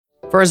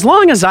For as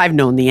long as I've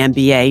known the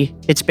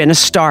NBA, it's been a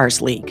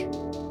stars league.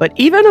 But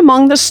even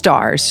among the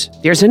stars,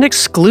 there's an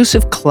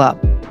exclusive club.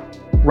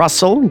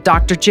 Russell,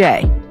 Dr.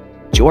 J,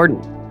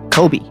 Jordan,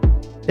 Kobe.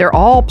 They're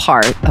all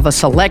part of a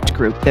select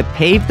group that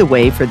paved the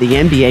way for the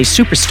NBA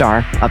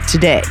superstar of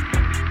today.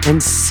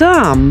 And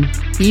some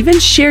even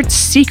shared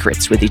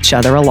secrets with each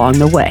other along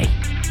the way.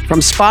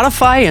 From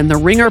Spotify and the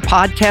Ringer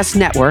Podcast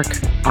Network,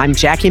 I'm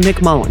Jackie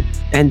McMullen,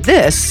 and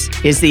this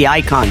is the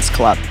Icons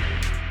Club.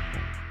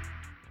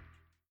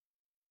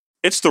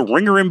 It's the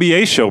Ringer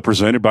NBA show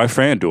presented by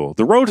FanDuel.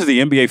 The road to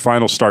the NBA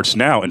Finals starts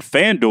now, and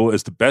FanDuel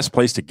is the best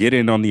place to get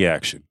in on the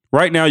action.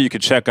 Right now, you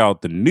can check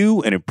out the new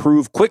and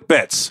improved Quick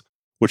Bets,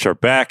 which are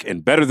back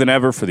and better than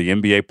ever for the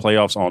NBA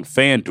playoffs on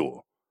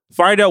FanDuel.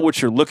 Find out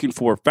what you're looking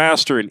for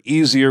faster and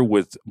easier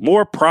with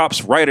more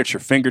props right at your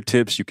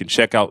fingertips. You can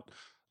check out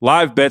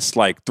live bets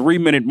like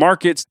 3-minute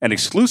markets and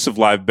exclusive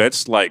live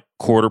bets like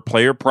quarter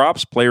player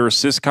props, player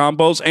assist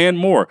combos, and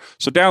more.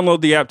 So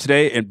download the app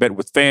today and bet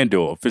with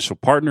FanDuel, official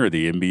partner of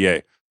the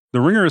NBA.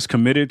 The Ringer is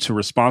committed to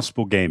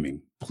responsible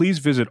gaming. Please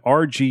visit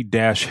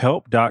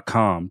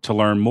rg-help.com to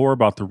learn more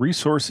about the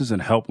resources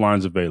and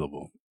helplines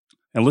available.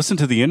 And listen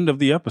to the end of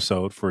the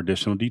episode for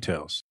additional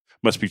details.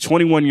 Must be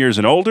 21 years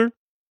and older,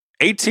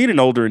 18 and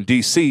older in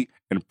D.C.,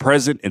 and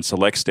present in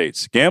select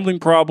states. Gambling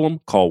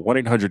problem? Call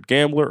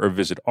 1-800-GAMBLER or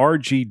visit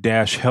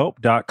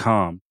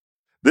rg-help.com.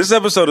 This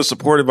episode is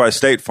supported by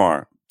State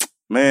Farm.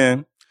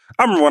 Man,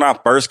 I remember when I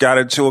first got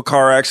into a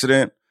car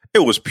accident, it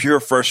was pure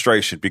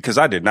frustration because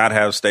I did not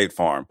have State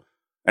Farm.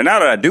 And now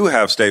that I do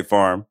have State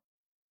Farm,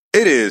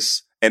 it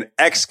is an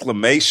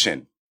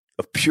exclamation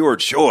of pure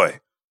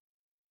joy.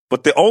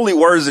 But the only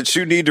words that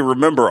you need to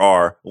remember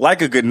are, like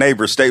a good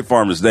neighbor, State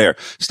Farm is there.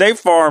 State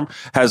Farm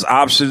has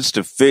options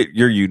to fit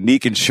your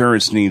unique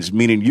insurance needs,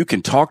 meaning you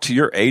can talk to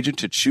your agent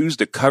to choose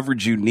the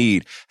coverage you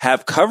need,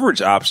 have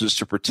coverage options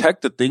to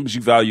protect the things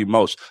you value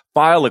most,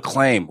 file a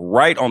claim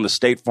right on the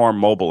State Farm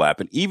mobile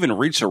app, and even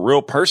reach a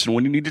real person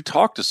when you need to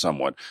talk to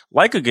someone.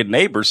 Like a good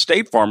neighbor,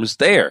 State Farm is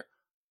there.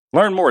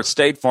 Learn more at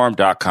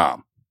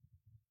statefarm.com.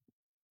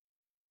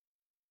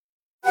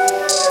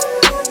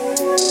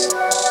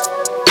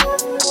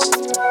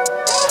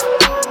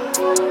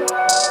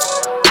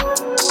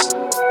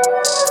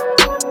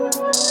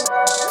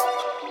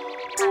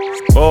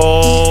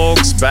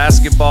 Folks,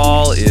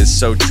 basketball is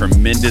so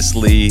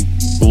tremendously,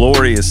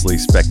 gloriously,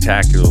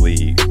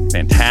 spectacularly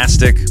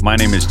fantastic. My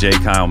name is J.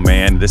 Kyle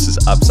Mann. This is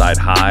Upside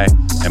High.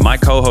 And my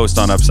co-host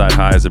on Upside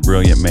High is a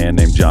brilliant man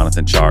named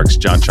Jonathan Tjarks.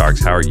 John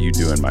Tjarks, how are you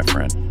doing, my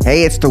friend?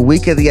 Hey, it's the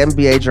week of the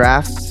NBA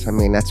draft. I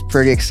mean, that's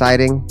pretty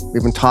exciting.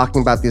 We've been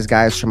talking about these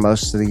guys for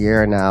most of the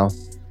year now.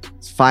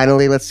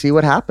 Finally, let's see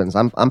what happens.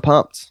 I'm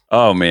pumped.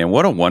 Oh man,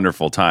 what a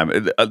wonderful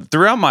time!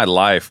 Throughout my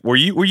life, were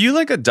you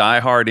like a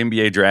diehard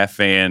NBA draft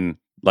fan?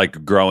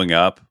 Like growing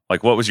up,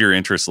 like what was your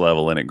interest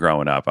level in it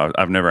growing up?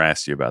 I've never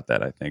asked you about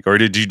that, I think. Or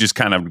did you just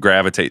kind of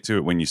gravitate to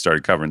it when you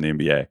started covering the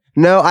NBA?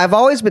 No, I've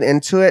always been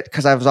into it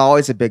because I was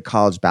always a big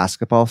college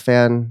basketball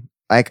fan.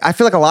 Like I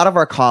feel like a lot of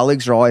our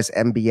colleagues are always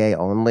NBA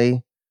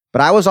only,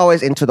 but I was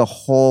always into the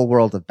whole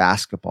world of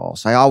basketball.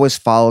 So I always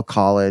followed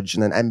college,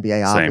 and then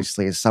NBA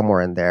obviously is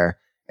somewhere in there.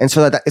 And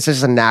so that it's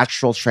just a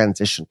natural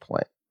transition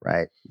point,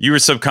 right? You were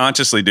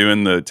subconsciously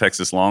doing the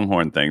Texas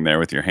Longhorn thing there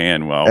with your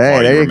hand while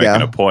you were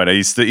making a point.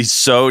 He's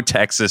so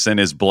Texas in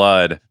his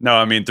blood. No,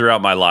 I mean,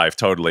 throughout my life,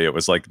 totally. It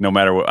was like no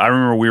matter what. I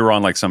remember we were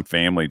on like some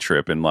family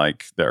trip in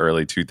like the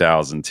early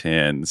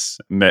 2010s.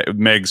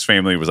 Meg's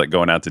family was like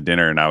going out to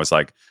dinner, and I was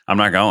like, I'm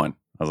not going.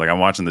 I was like, I'm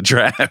watching the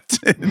draft.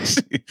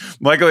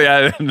 Luckily,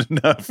 I had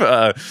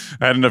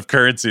enough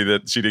currency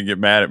that she didn't get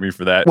mad at me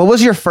for that. What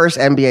was your first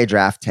NBA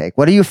draft take?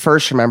 What do you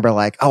first remember?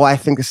 Like, oh, I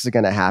think this is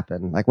going to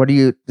happen. Like,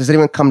 does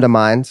anyone come to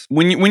mind?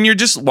 When you're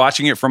just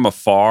watching it from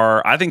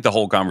afar, I think the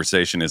whole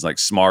conversation is like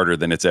smarter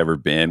than it's ever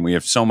been. We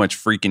have so much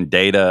freaking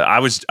data. I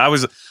was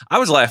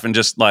laughing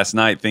just last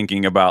night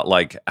thinking about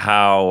like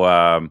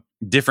how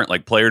different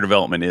like player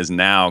development is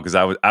now, because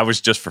I was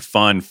just for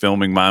fun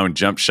filming my own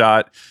jump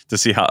shot to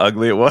see how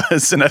ugly it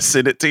was, and I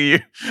sent it to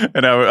you,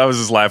 and I was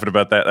just laughing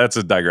about that. That's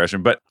a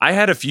digression, but I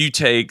had a few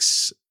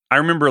takes. I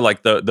remember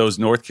like those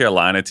North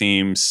Carolina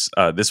teams.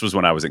 This was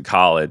when I was in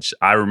college.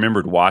 I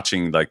remembered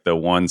watching like the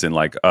ones in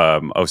like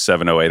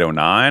 07, 08,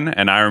 09,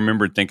 and I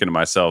remembered thinking to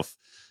myself,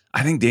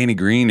 I think Danny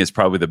Green is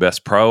probably the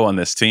best pro on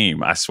this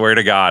team. I swear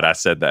to God, I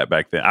said that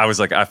back then. I was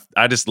like,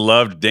 I just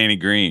loved Danny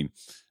Green.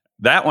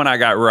 That one I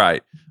got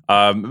right.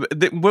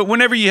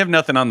 Whenever you have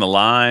nothing on the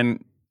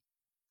line,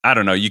 I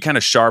don't know, you kind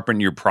of sharpen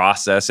your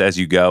process as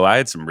you go. I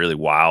had some really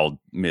wild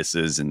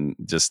misses and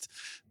just,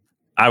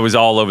 I was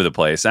all over the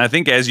place. And I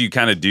think as you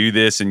kind of do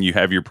this and you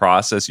have your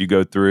process you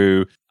go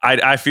through,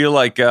 I feel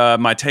like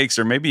my takes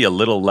are maybe a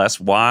little less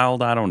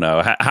wild. I don't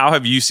know. How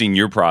have you seen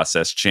your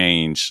process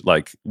change?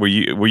 Like, were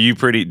you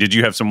did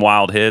you have some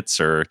wild hits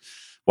or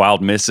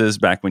wild misses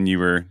back when you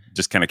were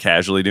just kind of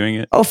casually doing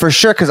it? Oh, for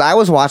sure. Because I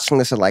was watching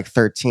this at like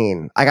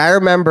 13. Like I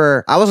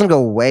remember, I wasn't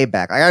going to go way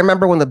back. Like, I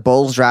remember when the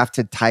Bulls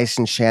drafted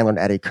Tyson Chandler and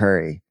Eddie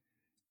Curry.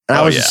 And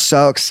I was just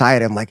so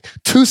excited. I'm like,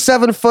 2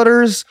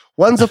 7-footers,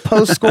 one's a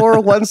post scorer,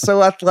 one's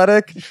so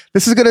athletic.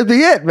 This is gonna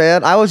be it,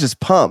 man. I was just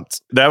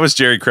pumped. That was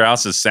Jerry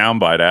Krause's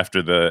soundbite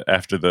after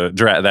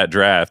that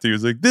draft. He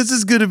was like, "This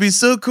is gonna be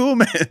so cool,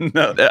 man."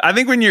 No, I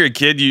think when you're a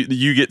kid,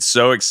 you get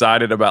so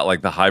excited about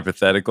like the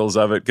hypotheticals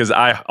of it, because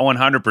I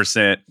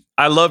 100%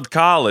 I loved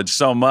college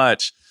so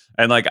much.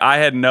 And like I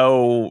had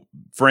no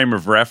frame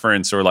of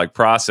reference or like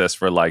process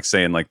for like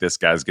saying like this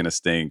guy's gonna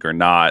stink or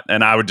not.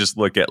 And I would just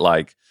look at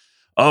like,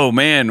 oh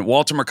man,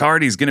 Walter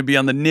McCarty's gonna be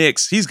on the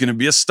Knicks. He's gonna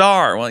be a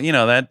star. Well,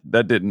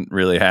 that didn't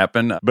really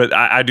happen. But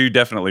I do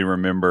definitely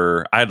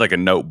remember I had like a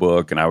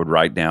notebook and I would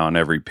write down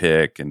every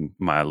pick and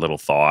my little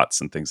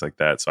thoughts and things like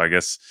that. So I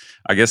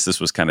guess this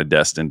was kind of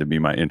destined to be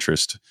my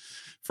interest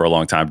for a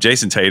long time.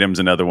 Jason Tatum's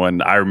another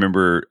one. I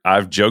remember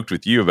I've joked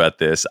with you about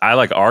this. I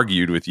like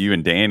argued with you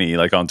and Danny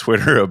like on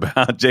Twitter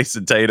about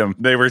Jason Tatum.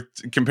 They were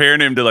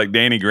comparing him to like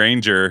Danny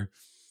Granger.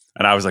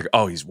 And I was like,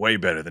 oh, he's way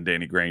better than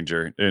Danny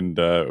Granger. And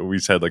we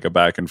just had like a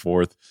back and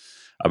forth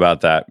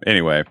about that.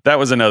 Anyway, that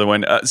was another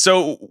one.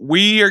 So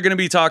we are going to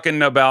be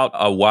talking about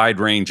a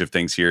wide range of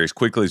things here as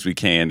quickly as we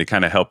can to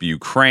kind of help you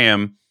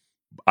cram.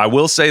 I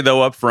will say,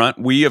 though, up front,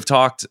 we have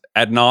talked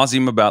ad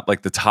nauseum about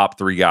like the top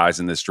 3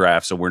 guys in this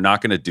draft. So we're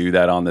not going to do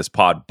that on this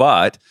pod.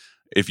 But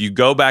if you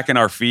go back in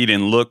our feed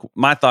and look,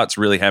 my thoughts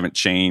really haven't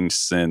changed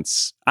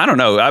since, I don't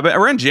know,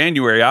 around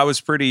January,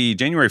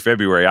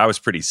 February, I was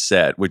pretty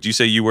set. Would you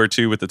say you were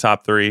too with the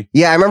top 3?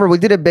 Yeah, I remember we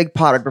did a big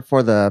pod right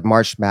before the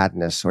March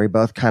Madness where we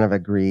both kind of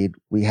agreed.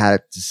 We had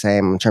it the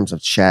same in terms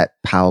of Chet,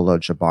 Paolo,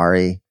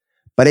 Jabari.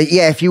 But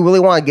if you really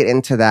want to get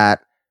into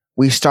that,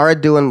 we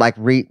started doing like,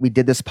 we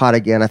did this pod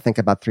again, I think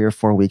about 3 or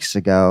 4 weeks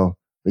ago.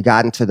 We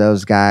got into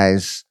those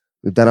guys.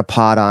 We've done a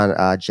pod on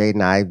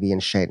Jaden Ivey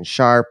and Shaedon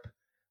Sharpe.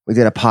 We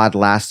did a pod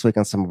last week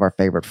on some of our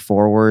favorite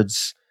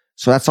forwards.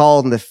 So that's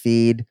all in the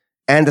feed.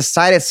 And the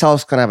site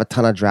itself is going to have a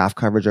ton of draft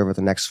coverage over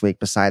the next week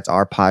besides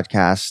our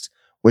podcast,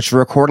 which we're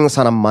recording this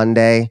on a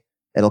Monday.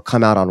 It'll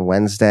come out on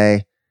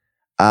Wednesday.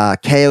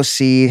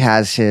 KOC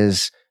has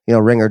his,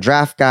 Ringer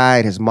draft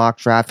guide, his mock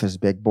draft, his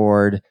big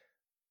board.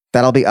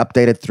 That'll be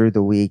updated through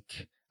the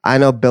week. I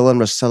know Bill and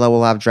Russillo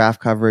will have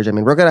draft coverage. I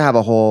mean, we're going to have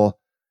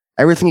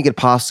everything you could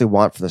possibly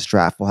want for this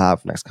draft we'll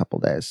have for the next couple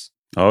of days.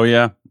 Oh,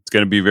 yeah. It's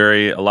going to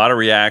be a lot of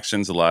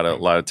reactions, a lot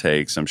of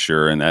takes, I'm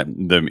sure. And that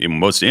the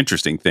most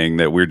interesting thing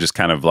that we're just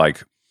kind of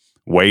like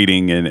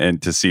waiting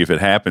and to see if it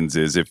happens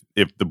is if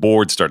the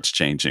board starts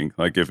changing,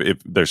 like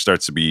if there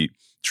starts to be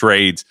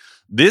trades.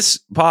 This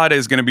pod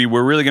is going to be,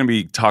 we're really going to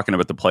be talking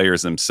about the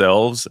players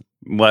themselves,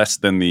 less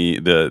than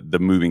the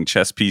moving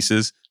chess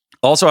pieces.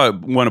 Also, I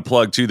want to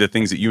plug too the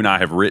things that you and I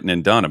have written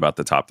and done about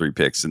the top 3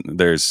 picks. And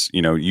there's,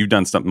 you've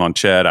done something on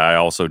Chet. I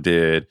also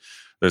did.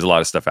 There's a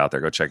lot of stuff out there.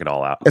 Go check it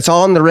all out. It's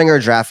all in the Ringer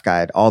draft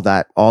guide. All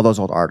those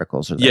old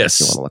articles are there.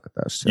 Yes. If you want to look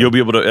at those too. You'll be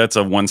able to, that's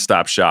a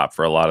one-stop shop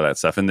for a lot of that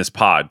stuff. And this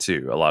pod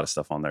too, a lot of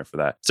stuff on there for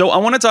that. So I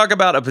want to talk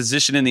about a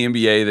position in the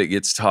NBA that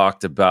gets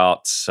talked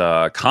about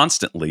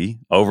constantly,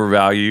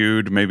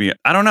 overvalued. Maybe,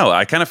 I don't know.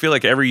 I kind of feel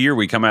like every year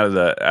we come out of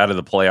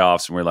the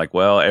playoffs and we're like,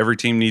 well, every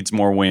team needs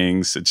more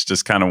wings. It's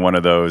just kind of one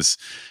of those.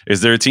 Is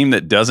there a team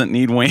that doesn't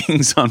need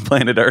wings on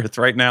planet Earth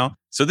right now?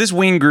 So this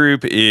wing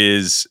group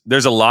there's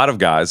a lot of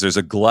guys. There's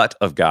a glut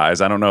of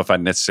guys. I don't know if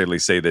I'd necessarily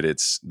say that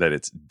it's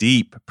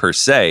deep per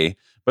se,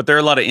 but there are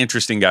a lot of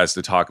interesting guys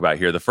to talk about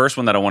here. The first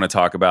one that I want to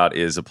talk about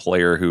is a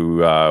player who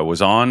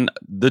was on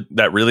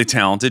that really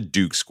talented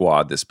Duke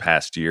squad this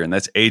past year, and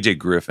that's AJ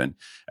Griffin.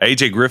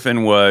 AJ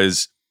Griffin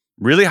was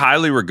really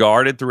highly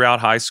regarded throughout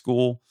high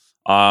school.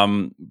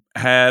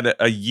 Had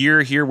a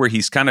year here where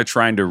he's kind of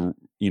trying to,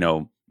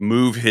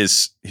 move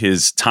his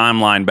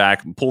timeline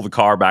back, pull the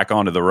car back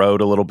onto the road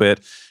a little bit.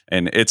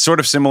 And it's sort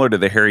of similar to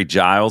the Harry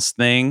Giles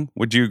thing.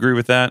 Would you agree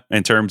with that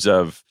in terms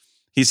of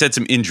he's had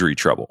some injury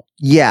trouble?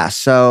 Yeah.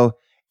 So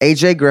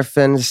AJ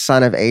Griffin,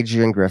 son of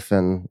Adrian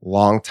Griffin,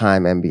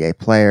 longtime NBA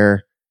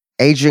player.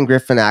 Adrian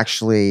Griffin,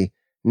 actually,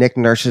 Nick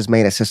Nurse's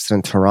main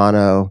assistant in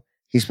Toronto.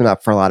 He's been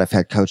up for a lot of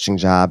head coaching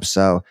jobs.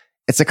 So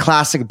it's a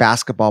classic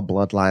basketball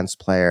bloodlines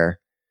player.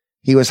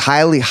 He was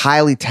highly,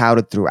 highly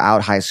touted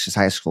throughout his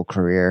high school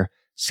career,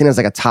 seen as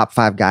like a top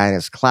 5 guy in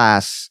his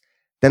class.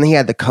 Then he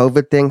had the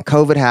COVID thing.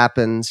 COVID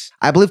happens.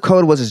 I believe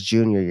COVID was his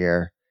junior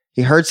year.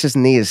 He hurts his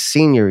knee his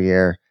senior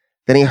year.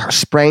 Then he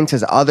sprained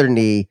his other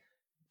knee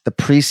the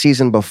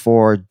preseason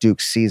before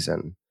Duke's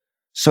season.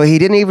 So he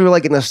didn't even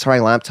really get in the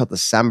starting lineup till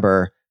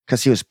December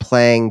because he was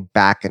playing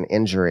back an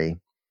injury,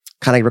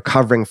 kind of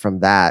recovering from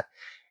that.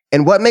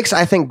 And what makes,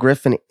 I think,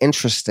 Griffin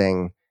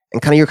interesting,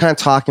 and you're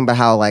talking about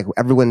how like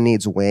everyone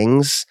needs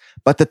wings,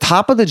 but the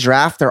top of the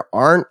draft, there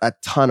aren't a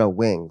ton of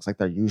wings like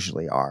there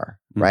usually are,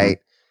 right?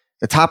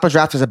 The top of the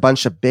draft is a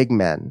bunch of big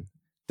men.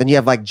 Then you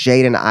have like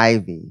Jaden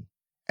Ivey,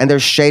 and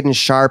there's Shaedon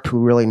Sharpe, who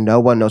really no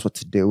one knows what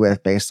to do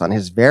with based on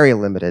his very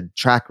limited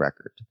track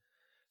record.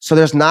 So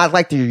there's not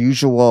like the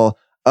usual,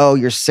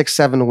 your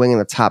 6'7" wing in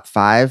the top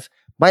 5.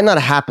 Might not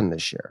happen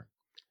this year,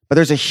 but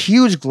there's a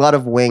huge glut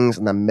of wings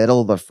in the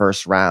middle of the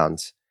first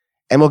round.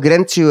 And we'll get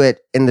into it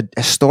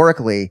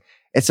historically.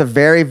 It's a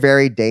very,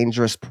 very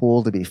dangerous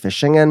pool to be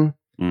fishing in.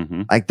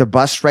 Mm-hmm. Like the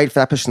bust rate for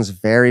that position is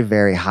very,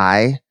 very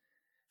high.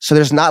 So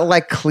there's not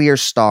like clear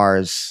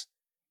stars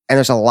and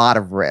there's a lot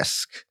of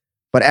risk.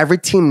 But every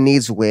team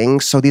needs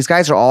wings. So these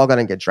guys are all going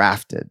to get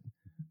drafted.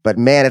 But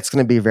man, it's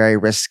going to be very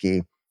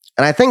risky.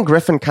 And I think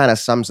Griffin kind of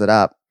sums it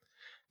up.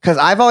 Because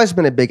I've always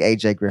been a big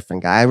AJ Griffin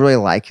guy. I really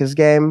like his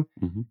game.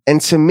 Mm-hmm. And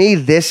to me,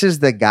 this is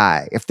the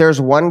guy. If there's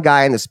one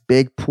guy in this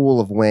big pool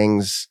of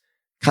wings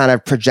kind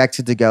of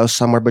projected to go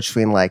somewhere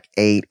between like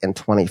 8 and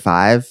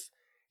 25,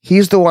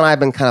 he's the one I've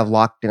been kind of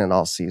locked in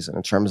all season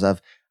in terms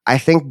of, I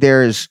think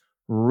there's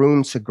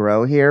room to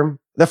grow here.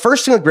 The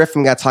first thing with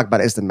Griffin we got to talk about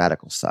is the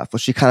medical stuff,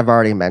 which you kind of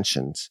already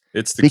mentioned.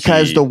 It's the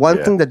because key. the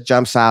one thing that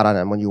jumps out on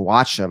him when you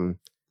watch him,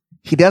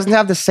 he doesn't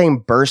have the same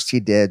burst he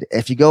did.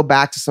 If you go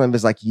back to some of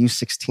his like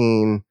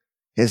U16,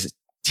 his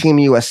Team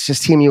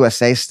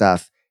USA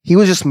stuff, he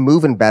was just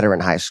moving better in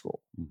high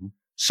school. Mm-hmm.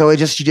 So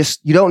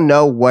you don't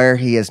know where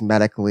he is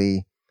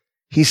medically.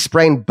 He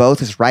sprained both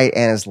his right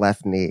and his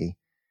left knee.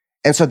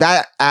 And so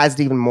that adds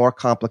an even more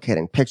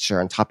complicating picture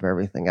on top of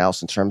everything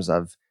else in terms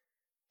of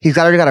he's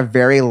already got a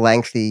very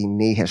lengthy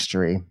knee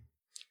history.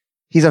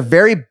 He's a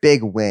very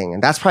big wing,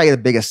 and that's probably the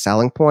biggest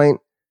selling point.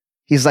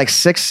 He's like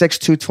 6'6",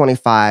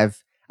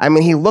 225. I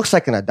mean, he looks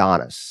like an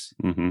Adonis.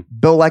 Mm-hmm.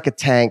 Built like a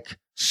tank,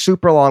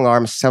 super long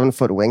arms,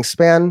 7-foot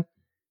wingspan,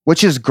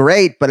 which is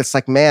great, but it's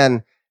like,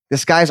 man,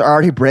 this guy's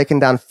already breaking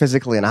down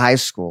physically in high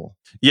school.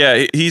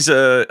 Yeah, he's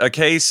a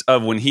case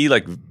of when he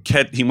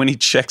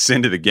checks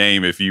into the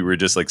game. If you were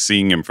just like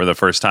seeing him for the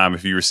first time,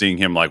 if you were seeing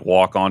him like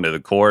walk onto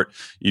the court,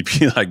 you'd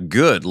be like,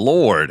 "Good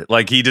Lord!"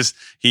 Like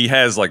he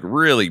has like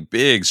really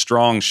big,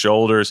 strong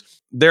shoulders.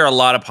 There are a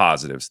lot of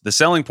positives. The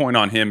selling point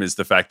on him is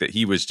the fact that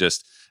he was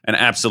just an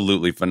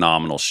absolutely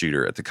phenomenal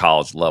shooter at the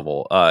college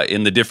level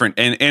in the different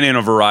and in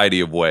a variety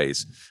of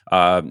ways.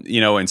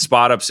 In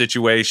spot up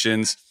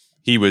situations.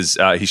 He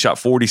shot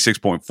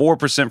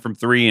 46.4% from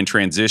three, in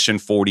transition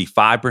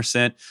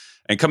 45%,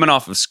 and coming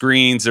off of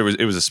screens it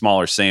was a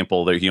smaller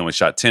sample there. He only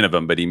shot 10 of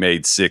them, but he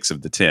made 6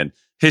 of the 10.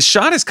 His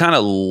shot is kind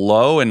of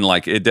low, and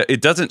like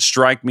it doesn't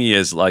strike me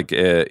as like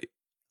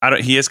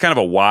he has kind of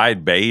a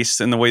wide base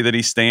in the way that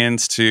he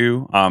stands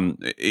too.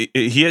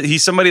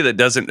 He's somebody that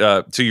doesn't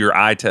to your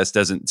eye test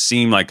doesn't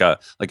seem like a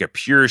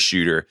pure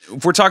shooter.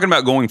 If we're talking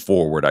about going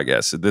forward, I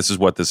guess this is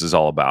what this is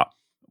all about.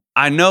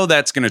 I know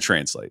that's going to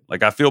translate.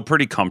 Like, I feel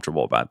pretty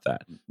comfortable about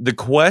that. The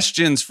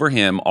questions for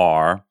him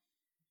are,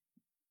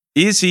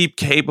 is he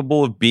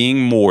capable of being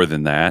more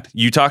than that?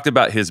 You talked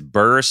about his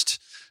burst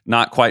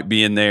not quite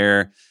being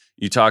there.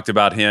 You talked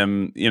about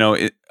him,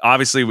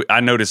 obviously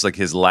I noticed like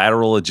his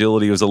lateral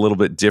agility was a little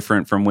bit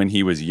different from when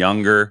he was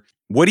younger.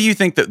 What do you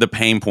think that the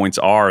pain points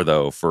are,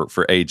 though, for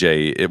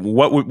AJ?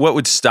 What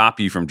would stop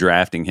you from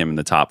drafting him in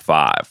the top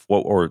 5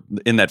 or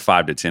in that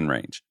 5 to 10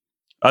 range,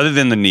 other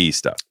than the knee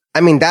stuff? I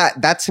mean,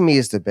 that to me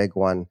is the big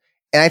one.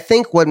 And I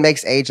think what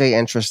makes AJ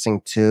interesting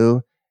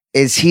too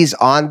is he's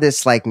on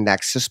this like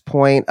nexus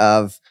point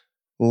of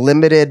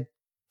limited,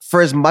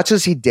 for as much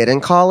as he did in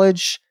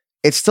college,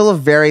 it's still a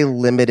very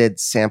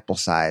limited sample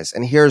size.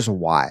 And here's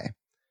why.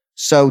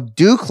 So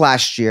Duke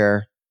last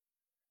year,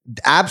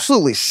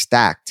 absolutely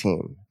stacked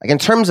team. Like in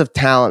terms of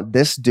talent,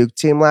 this Duke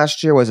team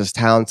last year was as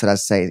talented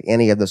as, say,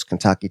 any of those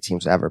Kentucky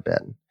teams ever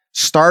been.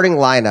 Starting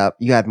lineup,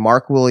 you had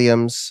Mark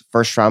Williams,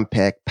 first-round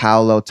pick,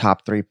 Paolo,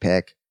 top 3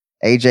 pick,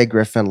 AJ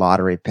Griffin,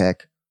 lottery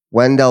pick,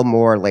 Wendell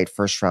Moore, late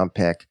first-round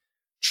pick,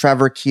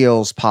 Trevor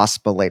Keels,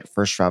 possible late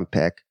first-round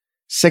pick,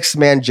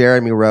 6-man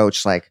Jeremy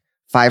Roach, like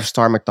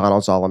 5-star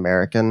McDonald's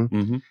All-American.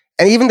 Mm-hmm.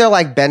 And even they're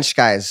like bench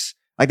guys,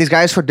 like these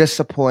guys who are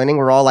disappointing,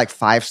 were all like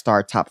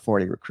 5-star top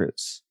 40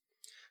 recruits.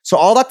 So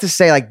all that to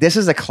say, like, this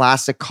is a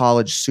classic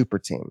college super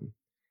team.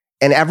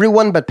 And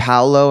everyone but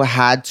Paolo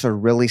had to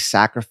really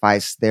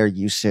sacrifice their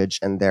usage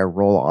and their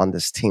role on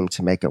this team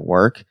to make it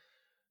work.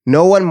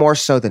 No one more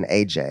so than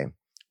AJ,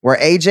 where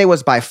AJ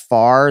was by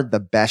far the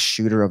best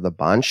shooter of the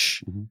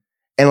bunch. Mm-hmm.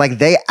 And like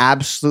they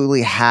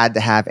absolutely had to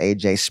have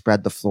AJ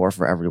spread the floor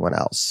for everyone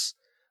else.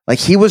 Like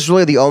he was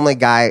really the only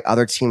guy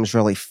other teams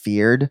really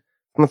feared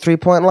from the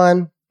 3-point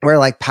line, where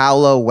like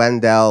Paolo,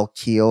 Wendell,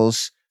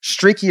 Keels,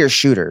 streakier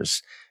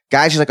shooters.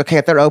 Guys, you're like, okay,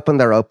 if they're open,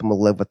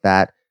 we'll live with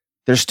that.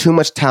 There's too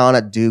much talent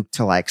at Duke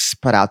to like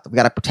spread out. We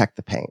got to protect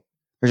the paint.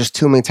 There's just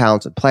too many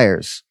talented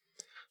players.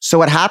 So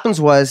what happens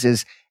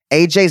is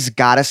AJ's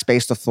got to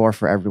space the floor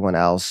for everyone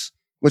else,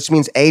 which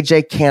means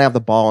AJ can't have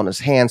the ball in his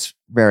hands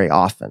very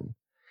often.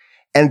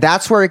 And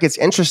that's where it gets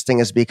interesting,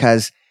 is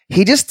because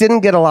he just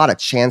didn't get a lot of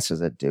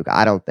chances at Duke,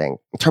 I don't think,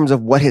 in terms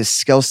of what his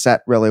skill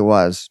set really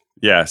was.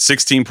 Yeah,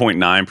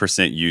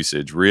 16.9%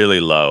 usage, really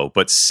low,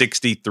 but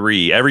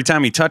 63. Every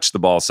time he touched the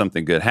ball,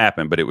 something good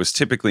happened, but it was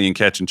typically in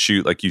catch and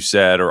shoot, like you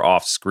said, or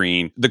off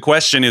screen. The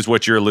question is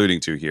what you're alluding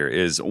to here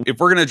is, if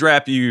we're going to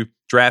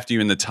draft you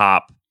in the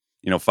top,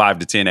 5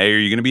 to 10, A, are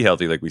you going to be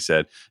healthy, like we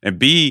said? And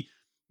B,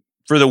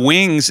 for the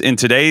wings in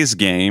today's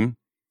game,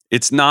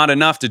 it's not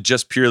enough to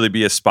just purely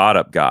be a spot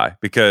up guy,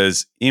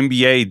 because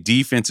NBA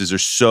defenses are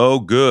so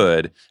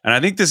good. And I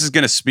think this is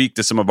going to speak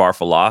to some of our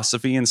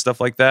philosophy and stuff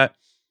like that.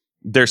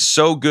 they're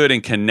so good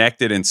and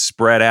connected and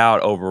spread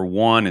out over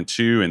 1 and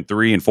 2 and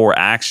 3 and 4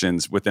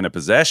 actions within a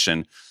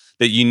possession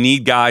that you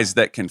need guys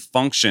that can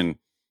function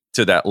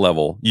to that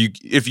level.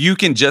 If you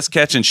can just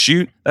catch and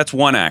shoot, that's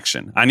one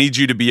action. I need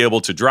you to be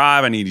able to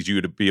drive. I need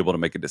you to be able to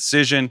make a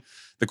decision.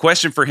 The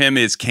question for him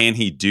is, can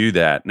he do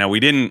that? Now, we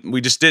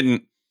just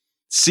didn't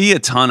see a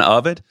ton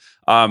of it.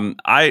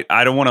 I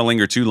don't want to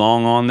linger too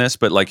long on this,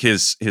 but like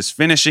his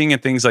finishing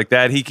and things like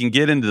that, he can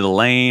get into the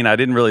lane. I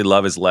didn't really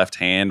love his left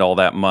hand all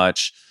that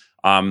much.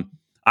 I'm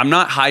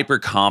not hyper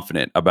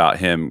confident about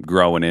him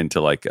growing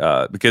into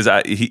because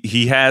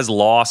he has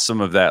lost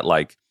some of that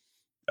like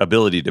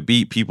ability to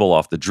beat people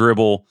off the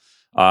dribble.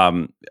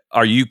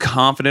 Are you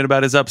confident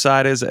about his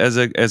upside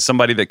as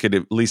somebody that could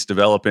at least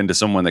develop into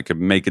someone that could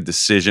make a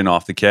decision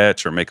off the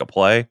catch or make a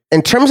play?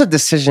 In terms of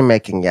decision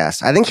making,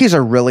 yes. I think he's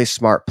a really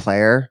smart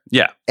player.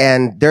 Yeah.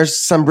 And there's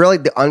some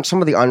of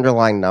the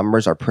underlying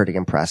numbers are pretty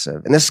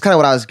impressive. And this is kind of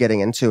what I was getting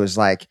into is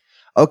like,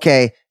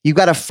 okay, you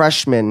got a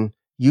freshman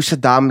used to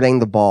dominating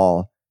the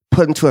ball,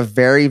 put into a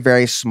very,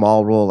 very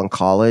small role in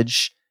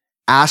college,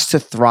 asked to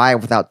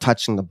thrive without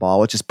touching the ball,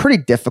 which is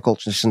pretty difficult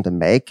decision to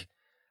make.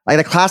 Like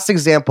the classic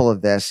example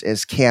of this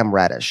is Cam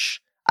Reddish.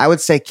 I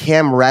would say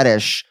Cam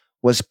Reddish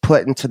was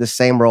put into the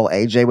same role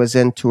AJ was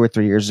in 2 or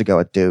 3 years ago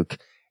at Duke,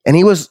 and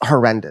he was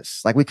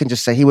horrendous. Like we can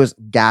just say he was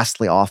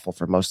ghastly awful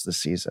for most of the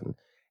season.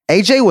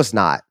 AJ was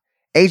not.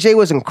 AJ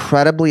was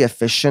incredibly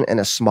efficient in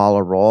a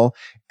smaller role,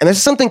 and this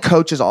is something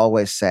coaches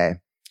always say.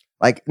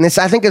 Like, and this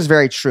I think is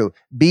very true.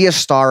 Be a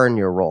star in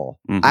your role.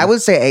 Mm-hmm. I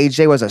would say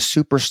AJ was a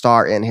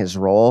superstar in his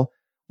role.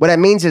 What that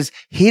means is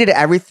he did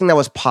everything that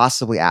was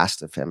possibly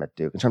asked of him at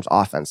Duke in terms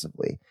of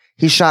offensively.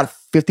 He shot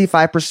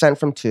 55%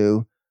 from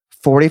 2,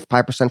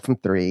 45% from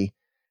 3,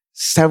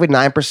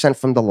 79%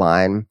 from the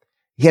line.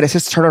 He had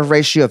assist turnover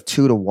ratio of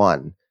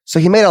 2-1. So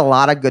he made a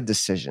lot of good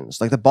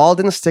decisions. Like the ball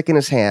didn't stick in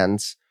his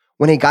hands.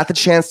 When he got the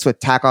chance to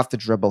attack off the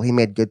dribble, he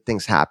made good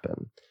things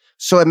happen.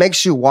 So it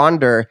makes you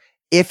wonder,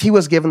 if he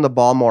was given the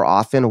ball more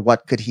often,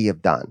 what could he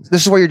have done?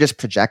 This is where you're just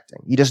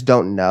projecting. You just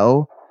don't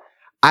know.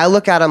 I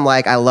look at him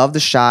like, I love the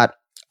shot.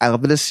 I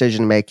love the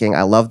decision-making.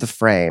 I love the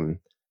frame.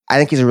 I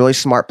think he's a really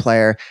smart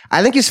player.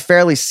 I think he's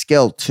fairly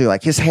skilled too.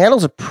 Like his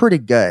handles are pretty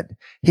good.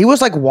 He was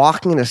like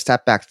walking into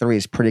step back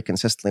threes pretty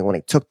consistently when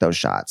he took those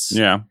shots.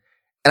 Yeah.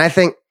 And I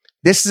think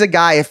this is a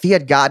guy, if he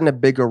had gotten a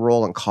bigger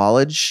role in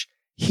college,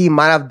 he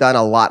might have done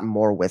a lot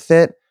more with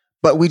it,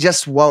 but we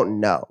just won't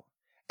know.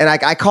 And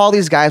I call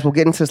these guys, we'll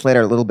get into this later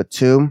a little bit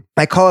too.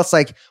 I call it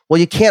like, well,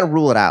 you can't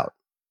rule it out,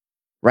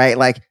 right?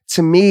 Like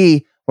to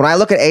me, when I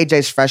look at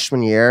AJ's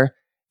freshman year,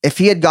 if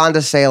he had gone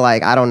to say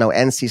like, I don't know,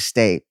 NC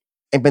State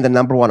and been the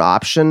number one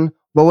option,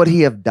 what would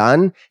he have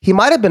done? He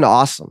might have been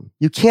awesome.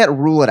 You can't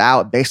rule it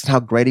out based on how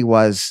great he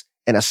was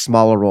in a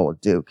smaller role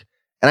at Duke.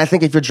 And I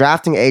think if you're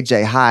drafting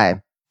AJ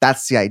high,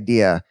 that's the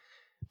idea.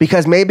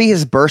 Because maybe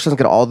his burst doesn't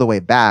get all the way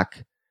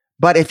back.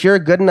 But if you're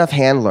a good enough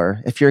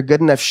handler, if you're a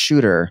good enough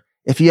shooter,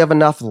 if you have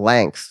enough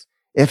length,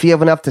 if you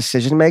have enough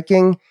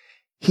decision-making,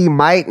 he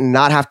might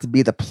not have to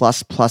be the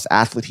plus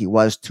athlete he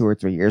was 2 or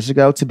 3 years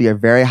ago to be a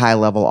very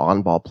high-level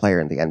on-ball player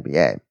in the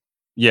NBA.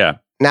 Yeah.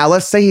 Now,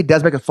 let's say he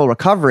does make a full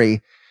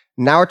recovery.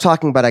 Now we're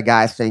talking about a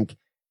guy, I think,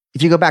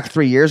 if you go back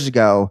 3 years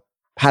ago,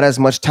 had as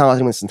much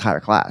talent as this entire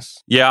class.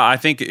 Yeah, I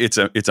think it's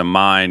a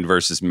mind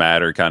versus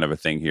matter kind of a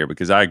thing here,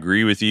 because I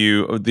agree with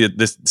you.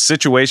 The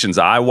situations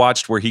I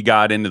watched where he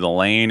got into the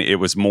lane, it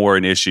was more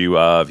an issue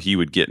of he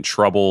would get in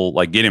trouble,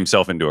 like get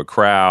himself into a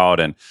crowd.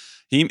 And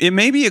it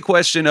may be a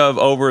question of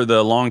over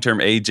the long term,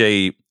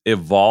 AJ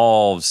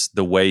evolves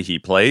the way he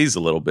plays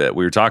a little bit.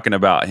 We were talking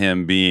about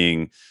him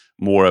being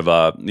more of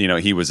a,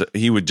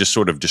 he would just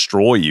sort of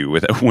destroy you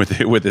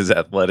with his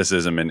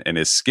athleticism and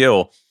his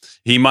skill.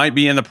 He might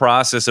be in the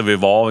process of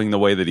evolving the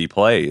way that he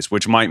plays,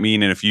 which might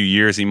mean in a few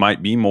years he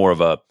might be more of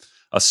a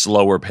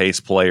slower pace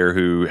player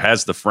who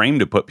has the frame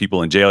to put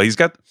people in jail. He's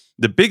got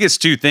the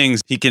biggest two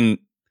things. He can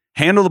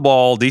handle the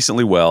ball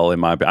decently well, in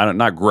my opinion,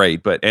 not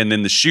great, and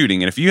then the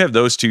shooting. And if you have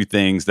those two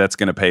things, that's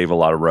going to pave a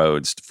lot of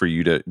roads for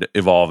you to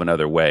evolve in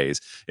other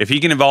ways. If he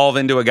can evolve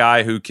into a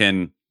guy who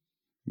can,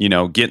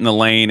 get in the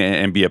lane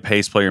and be a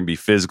pace player and be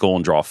physical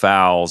and draw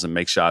fouls and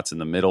make shots in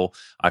the middle,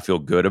 I feel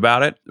good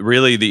about it.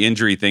 Really, the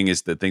injury thing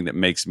is the thing that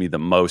makes me the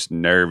most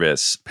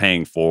nervous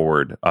paying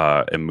forward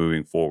and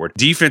moving forward.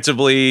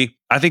 Defensively,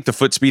 I think the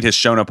foot speed has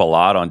shown up a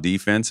lot on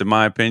defense, in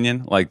my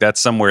opinion. Like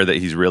that's somewhere that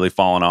he's really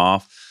fallen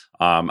off.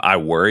 I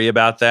worry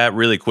about that.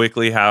 Really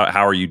quickly, how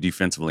are you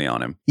defensively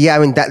on him? Yeah, I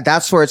mean,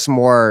 that's where it's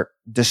more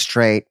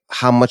straight.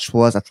 How much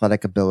will his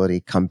athletic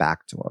ability come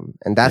back to him?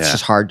 And that's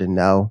just hard to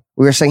know.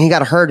 We were saying he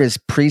got hurt his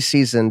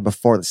preseason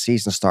before the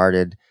season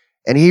started,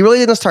 and he really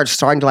didn't start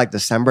starting to like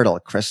December till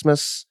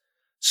Christmas.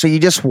 So you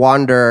just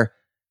wonder,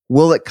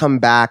 will it come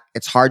back?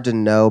 It's hard to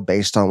know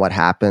based on what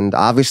happened.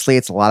 Obviously,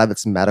 a lot of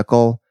it's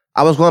medical.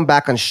 I was going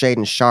back on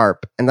Shaedon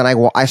Sharpe, and then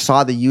I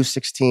saw the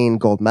U16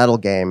 gold medal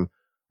game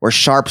where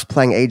Sharpe's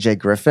playing AJ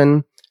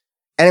Griffin.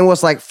 And it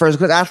was like, for as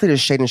good athlete as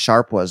Shaedon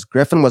Sharpe was,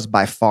 Griffin was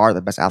by far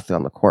the best athlete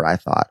on the court, I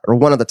thought, or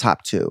one of the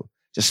top two,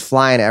 just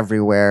flying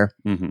everywhere.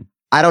 Mm-hmm.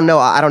 I don't know.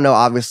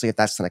 Obviously, if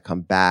that's going to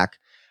come back.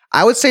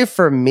 I would say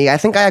for me, I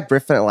think I had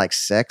Griffin at like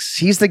 6.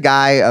 He's the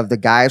guy of the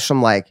guys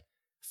from like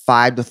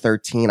 5 to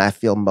 13 I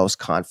feel most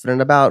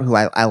confident about, who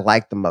I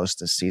like the most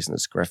this season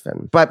is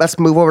Griffin. But let's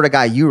move over to a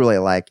guy you really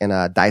like in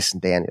Dyson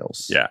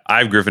Daniels. Yeah, I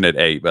have Griffin at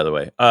 8, by the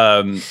way.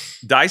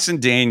 Dyson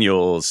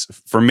Daniels,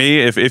 for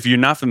me, if you're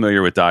not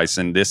familiar with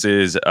Dyson, this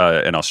is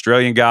an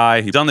Australian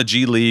guy. He's on the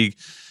G League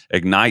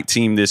Ignite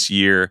team this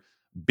year.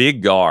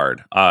 Big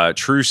guard,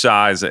 true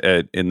size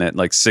in that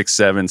like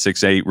 6'7",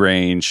 6'8"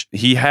 range.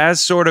 He has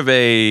sort of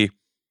a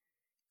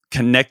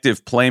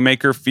connective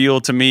playmaker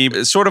feel to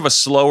me. Sort of a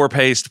slower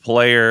paced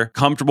player,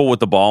 comfortable with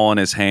the ball in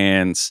his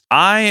hands.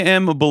 I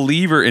am a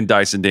believer in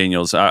Dyson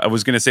Daniels. I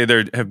was going to say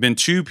there have been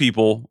 2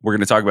 people, we're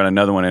going to talk about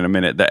another one in a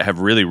minute, that have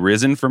really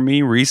risen for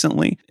me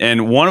recently.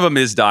 And one of them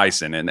is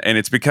Dyson. And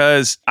it's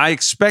because I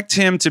expect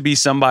him to be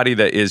somebody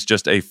that is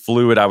just a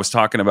fluid. I was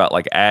talking about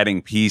like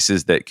adding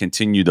pieces that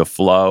continue the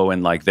flow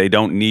and like they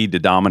don't need to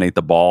dominate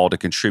the ball to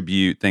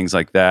contribute, things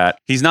like that.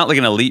 He's not like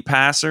an elite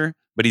passer,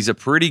 but he's a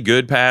pretty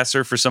good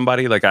passer for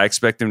somebody. Like I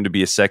expect him to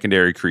be a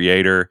secondary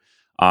creator.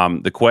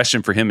 The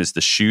question for him is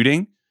the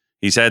shooting.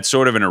 He's had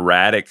sort of an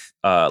erratic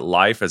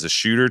life as a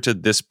shooter to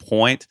this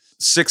point.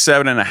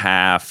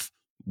 6'7.5",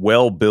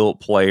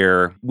 well-built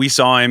player. We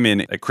saw him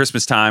at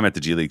Christmas time at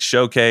the G League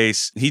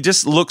Showcase. He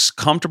just looks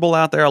comfortable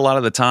out there a lot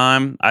of the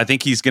time. I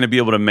think he's going to be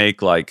able to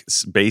make like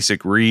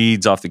basic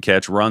reads off the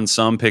catch, run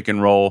some pick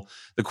and roll.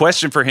 The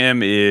question for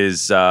him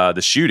is the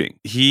shooting.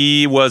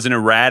 He was an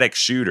erratic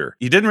shooter.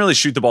 He didn't really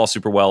shoot the ball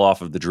super well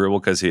off of the dribble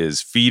because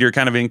his feet are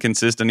kind of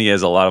inconsistent. He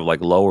has a lot of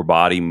like lower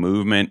body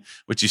movement,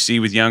 which you see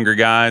with younger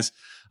guys.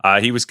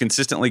 He was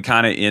consistently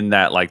kind of in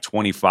that like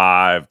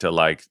 25 to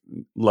like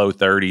low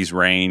 30s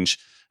range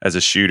as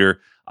a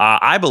shooter.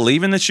 I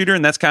believe in the shooter,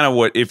 and that's kind of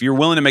what, if you're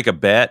willing to make a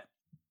bet,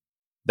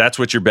 that's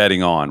what you're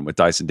betting on with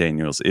Dyson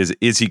Daniels.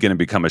 Is he going to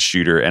become a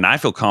shooter? And I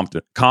feel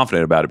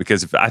confident about it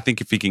because I think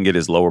if he can get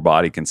his lower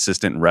body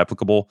consistent and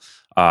replicable,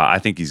 I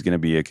think he's going to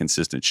be a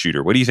consistent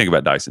shooter. What do you think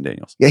about Dyson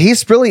Daniels? Yeah,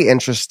 he's really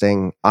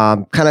interesting.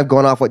 Kind of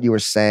going off what you were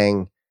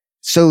saying.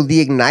 So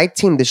the Ignite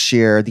team this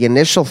year, the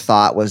initial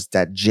thought was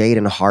that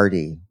Jaden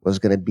Hardy was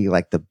going to be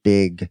like the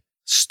big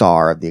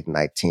star of the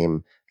Ignite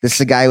team. This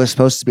is a guy who was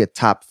supposed to be a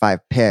top 5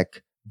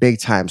 pick, big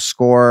time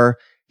scorer.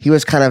 He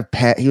was kind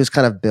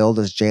of billed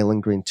as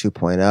Jalen Green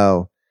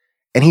 2.0,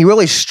 and he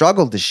really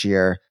struggled this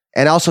year.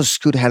 And also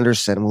Scoot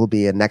Henderson will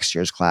be in next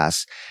year's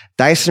class.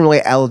 Dyson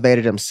really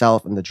elevated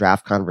himself in the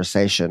draft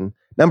conversation.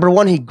 Number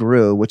one, he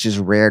grew, which is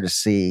rare to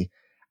see.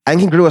 I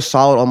think he grew a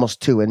solid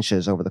almost 2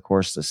 inches over the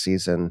course of the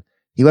season.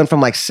 He went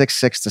from like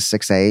 6'6" to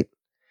 6'8".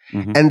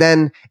 Mm-hmm. And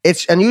then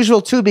it's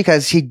unusual too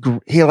because he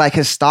like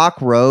his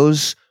stock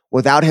rose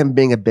without him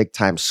being a big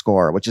time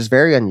scorer, which is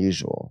very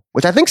unusual,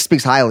 which I think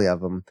speaks highly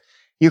of him.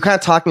 You're kind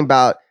of talking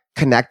about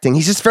connecting.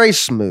 He's just very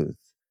smooth.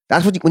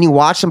 That's what when you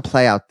watch him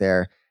play out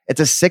there, it's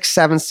a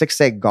 6'7",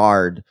 6'8"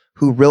 guard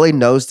who really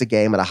knows the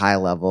game at a high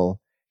level.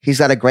 He's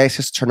got a great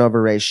assist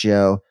turnover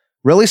ratio,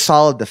 really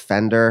solid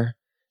defender,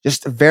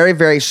 just a very,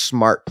 very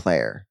smart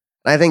player.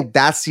 And I think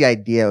that's the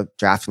idea of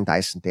drafting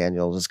Dyson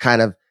Daniels is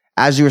kind of,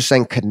 as you were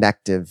saying,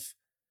 connective.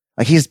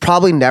 Like he's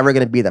probably never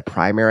going to be the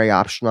primary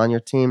option on your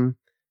team.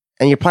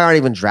 And you probably aren't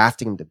even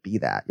drafting him to be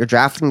that. You're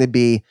drafting him to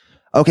be,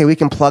 okay, we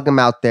can plug him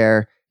out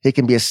there. He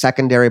can be a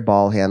secondary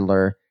ball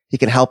handler. He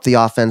can help the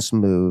offense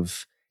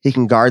move. He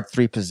can guard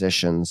 3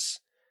 positions.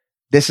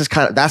 That's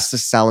the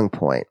selling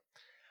point.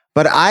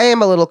 But I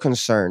am a little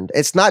concerned.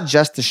 It's not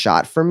just the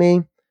shot for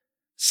me.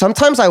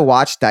 Sometimes I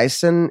watch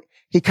Dyson.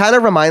 He kind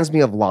of reminds me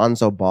of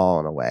Lonzo Ball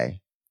in a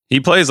way. He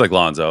plays like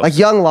Lonzo. Like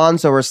young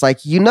Lonzo, where it's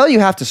like, you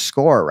have to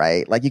score,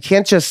 right? Like you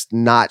can't just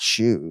not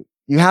shoot.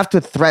 You have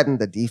to threaten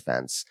the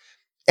defense.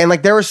 And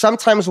like there were some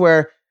times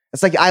where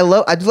it's like I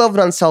do love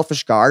an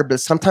unselfish guard, but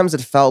sometimes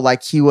it felt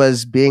like he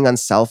was being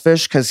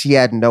unselfish because he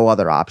had no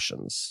other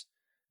options.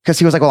 Because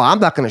he was like, well, I'm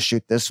not going to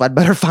shoot this, so I'd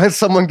better find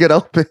someone get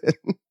open.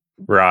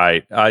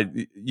 Right.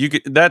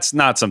 That's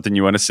not something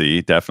you want to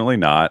see. Definitely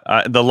not.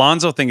 The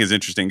Lonzo thing is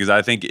interesting because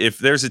I think if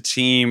there's a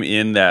team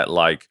in that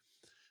like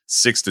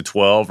 6 to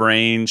 12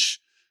 range,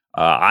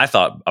 I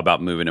thought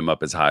about moving him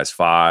up as high as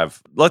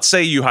 5. Let's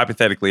say you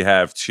hypothetically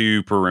have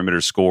 2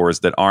 perimeter scorers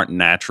that aren't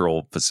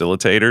natural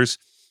facilitators.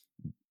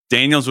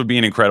 Daniels would be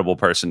an incredible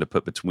person to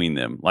put between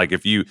them. Like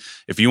if you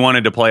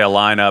wanted to play a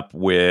lineup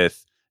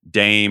with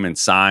Dame and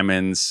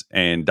Simons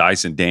and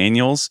Dyson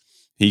Daniels,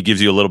 he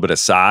gives you a little bit of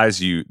size.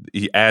 He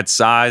adds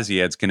size.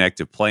 He adds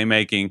connective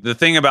playmaking. The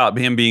thing about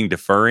him being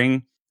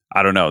deferring,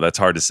 I don't know. That's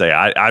hard to say.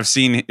 I've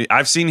seen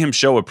him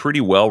show a pretty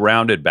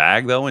well-rounded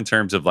bag though, in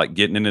terms of like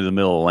getting into the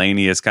middle of the lane.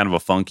 He has kind of a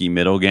funky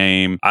middle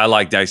game. I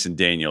like Dyson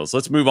Daniels.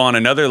 Let's move on.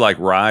 Another like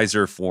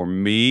riser for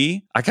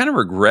me. I kind of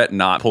regret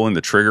not pulling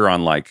the trigger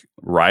on like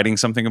writing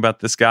something about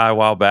this guy a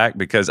while back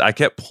because I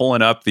kept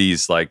pulling up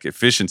these like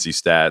efficiency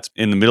stats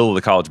in the middle of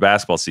the college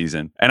basketball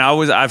season. And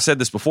I've said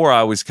this before, I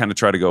always kind of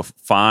try to go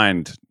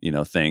find,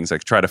 things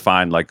like try to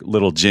find like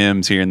little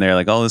gems here and there,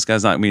 like, oh, this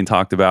guy's not being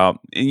talked about.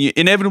 And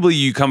inevitably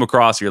you come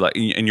across, you're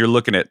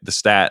looking at the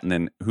stat and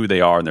then who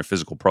they are and their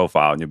physical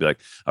profile. And you'll be like,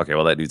 okay,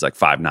 well, that dude's like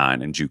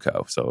 5'9" in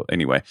JUCO. So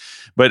anyway,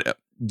 but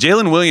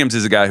Jalen Williams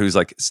is a guy who's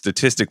like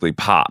statistically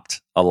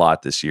popped a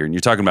lot this year. And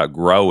you're talking about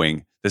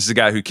growing. This is a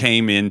guy who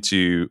came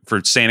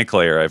for Santa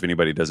Clara, if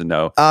anybody doesn't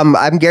know.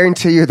 I'm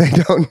guarantee you they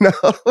don't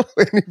know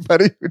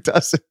anybody who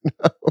doesn't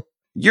know.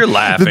 You're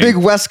laughing. The big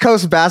West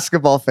Coast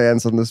basketball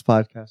fans on this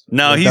podcast.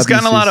 No, he's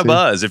gotten a lot of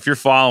buzz. If you're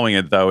following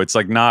it, though, it's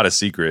like not a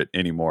secret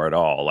anymore at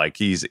all. Like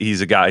he's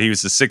a guy, he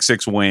was a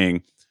 6'6"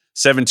 wing,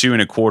 7'2"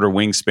 and a quarter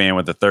wingspan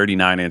with a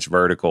 39-inch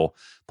vertical,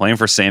 playing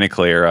for Santa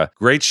Clara.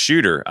 Great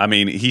shooter. I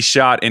mean, he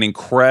shot an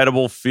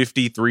incredible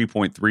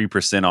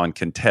 53.3% on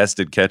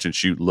contested catch and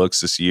shoot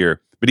looks this year.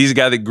 But he's a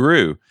guy that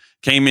grew.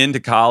 Came into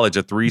college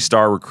a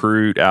 3-star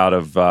recruit out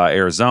of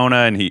Arizona,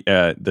 and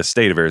the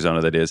state of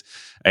Arizona, that is,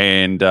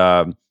 and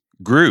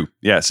grew.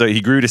 Yeah, so he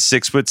grew to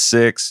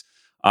 6'6",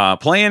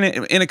 playing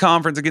in a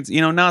conference against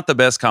not the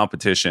best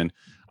competition.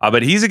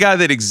 But he's a guy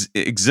that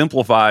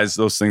exemplifies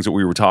those things that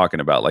we were talking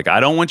about. Like,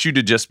 I don't want you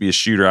to just be a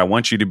shooter. I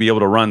want you to be able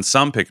to run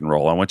some pick and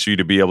roll. I want you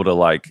to be able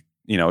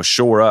to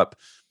shore up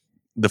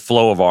the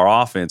flow of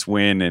our offense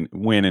when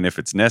and if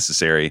it's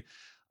necessary.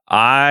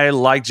 I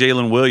like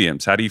Jalen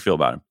Williams. How do you feel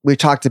about him? We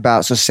talked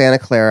about Santa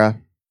Clara,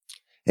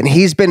 and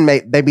he's been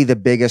maybe the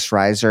biggest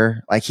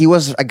riser. Like, he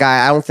was a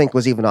guy I don't think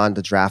was even on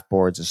the draft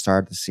boards at the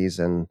start of the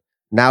season.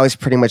 Now he's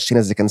pretty much seen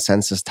as a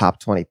consensus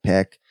top 20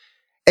 pick.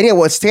 And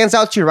what stands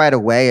out to you right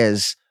away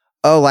is,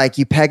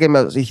 you peg him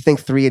as, you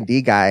think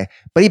 3-and-D guy,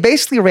 but he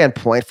basically ran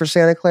point for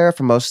Santa Clara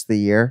for most of the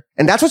year.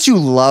 And that's what you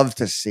love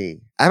to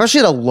see, especially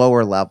at a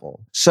lower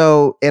level.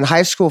 So in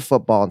high school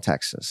football in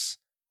Texas,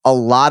 a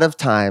lot of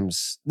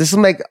times,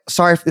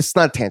 sorry if it's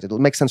not a tangent, it'll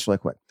make sense really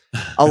quick.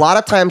 A lot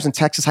of times in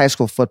Texas high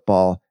school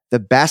football, the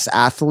best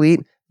athlete,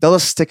 they'll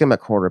just stick him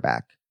at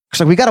quarterback.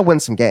 Because we got to win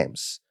some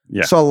games.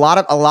 Yeah. So a lot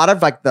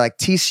of like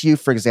TCU,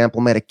 for example,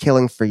 made a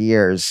killing for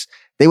years.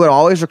 They would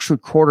always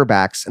recruit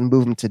quarterbacks and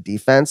move them to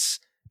defense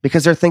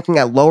because they're thinking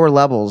at lower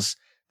levels,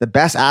 the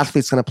best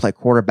athlete's going to play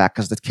quarterback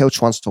because the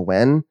coach wants to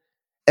win.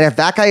 And if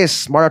that guy is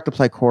smart enough to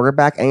play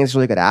quarterback and he's a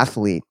really good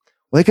athlete,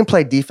 well, he can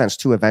play defense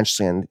too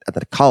eventually at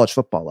the college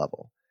football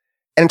level.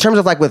 And in terms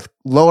of with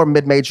lower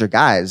mid-major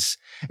guys,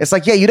 it's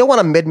you don't want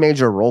a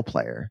mid-major role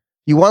player.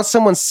 You want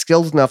someone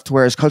skilled enough to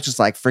where his coach is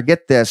like,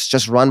 forget this,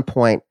 just run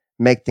point,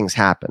 make things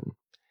happen.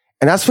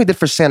 And that's what he did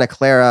for Santa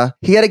Clara.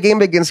 He had a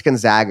game against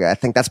Gonzaga. I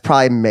think that's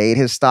probably made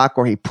his stock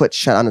where he put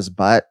Chet on his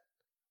butt.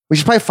 We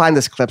should probably find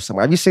this clip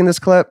somewhere. Have you seen this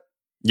clip?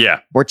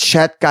 Yeah. Where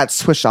Chet got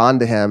swished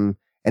onto him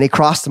and he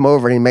crossed him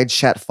over and he made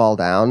Chet fall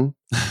down.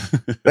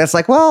 And it's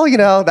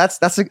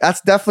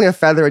that's definitely a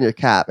feather in your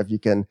cap if you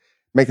can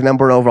make the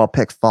number 1 overall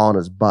pick fall on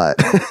his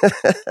butt.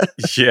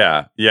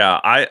 Yeah.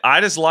 I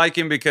just like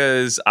him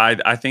because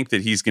I think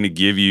that he's going to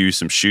give you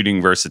some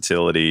shooting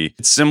versatility.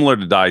 It's similar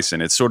to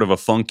Dyson. It's sort of a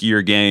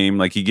funkier game.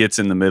 Like, he gets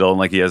in the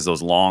middle and he has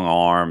those long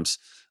arms.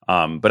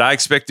 But I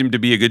expect him to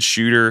be a good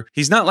shooter.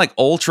 He's not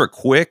ultra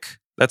quick.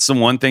 That's the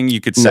one thing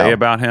you could say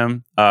about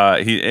him.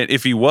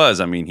 If he was,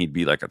 he'd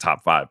be like a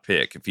top 5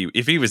 pick.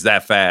 If he was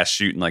that fast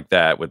shooting like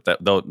that with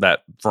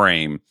that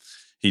frame,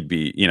 he'd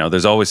be,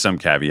 there's always some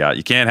caveat.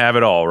 You can't have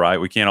it all, right?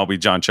 We can't all be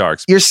John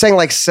Tjarks. You're saying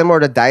similar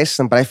to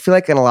Dyson, but I feel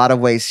like in a lot of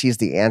ways he's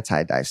the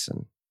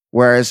anti-Dyson.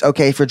 Whereas,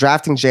 okay, if you're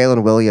drafting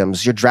Jalen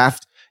Williams, you're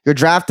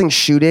drafting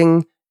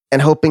shooting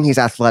and hoping he's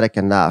athletic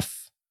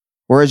enough.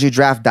 Whereas you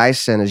draft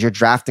Dyson is you're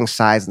drafting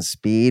size and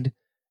speed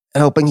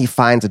and hoping he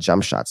finds a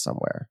jump shot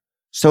somewhere.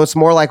 So it's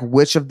more like,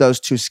 which of those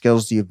two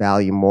skills do you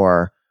value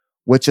more?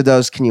 Which of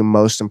those can you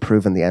most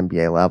improve in the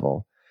NBA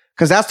level?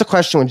 Because that's the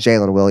question with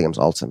Jalen Williams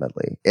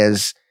ultimately,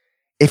 is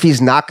if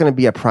he's not going to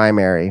be a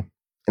primary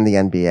in the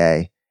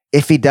NBA,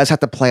 if he does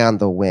have to play on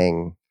the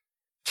wing,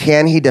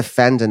 can he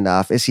defend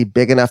enough? Is he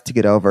big enough to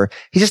get over?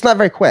 He's just not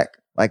very quick.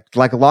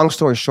 Like long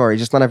story short,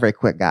 he's just not a very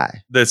quick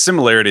guy. The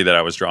similarity that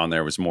I was drawing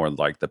there was more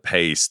like the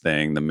pace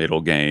thing, the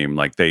middle game.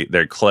 Like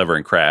they're clever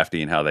and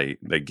crafty in how they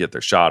get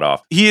their shot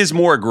off. He is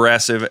more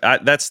aggressive.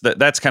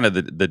 That's kind of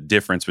the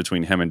difference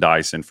between him and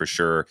Dyson for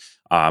sure.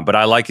 But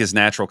I like his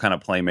natural kind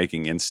of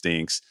playmaking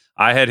instincts.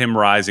 I had him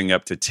rising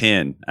up to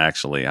 10,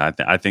 actually.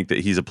 I think that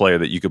he's a player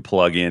that you could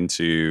plug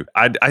into.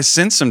 I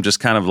sense some just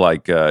kind of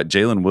like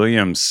Jalen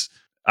Williams.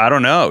 I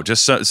don't know,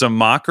 just some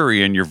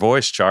mockery in your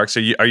voice,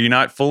 Tjarks. Are you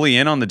not fully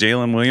in on the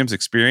Jalen Williams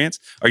experience?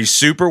 Are you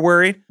super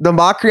worried? The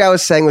mockery I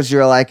was saying was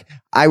you're like,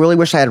 I really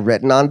wish I had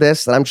written on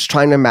this, and I'm just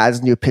trying to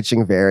imagine you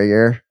pitching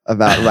Verrier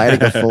about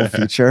writing a full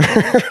feature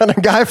on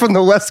a guy from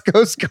the West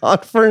Coast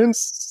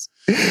Conference.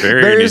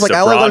 Verrier's like,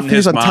 I only want to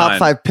finish on top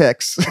 5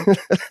 picks.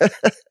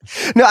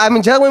 No,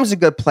 Jalen Williams is a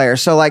good player.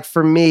 So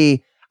for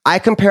me, I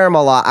compare him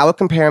a lot. I would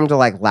compare him to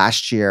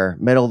last year,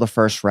 middle of the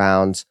first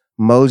round,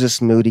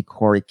 Moses Moody,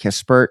 Corey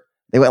Kispert.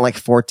 They went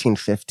 14,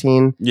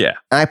 15. Yeah.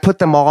 And I put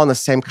them all in the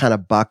same kind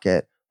of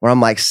bucket where I'm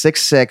like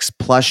 6'6",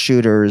 plus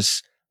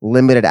shooters,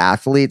 limited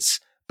athletes.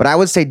 But I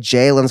would say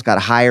Jalen's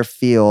got higher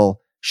feel,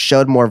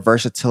 showed more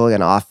versatility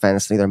on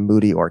offense than either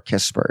Moody or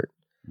Kispert.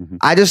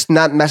 I just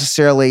not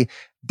necessarily,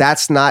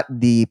 that's not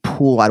the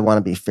pool I'd want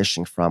to be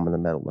fishing from in the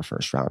middle of the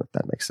first round, if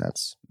that makes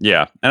sense.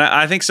 Yeah. And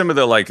I think some of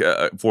the, like,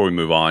 before we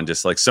move on,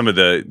 just like some of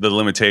the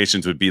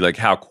limitations would be like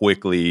how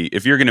quickly,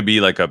 if you're going to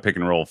be like a pick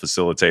and roll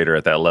facilitator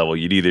at that level,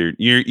 you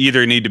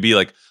either need to be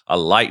like a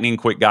lightning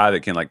quick guy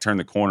that can like turn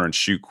the corner and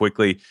shoot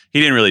quickly. He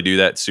didn't really do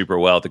that super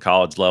well at the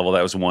college level.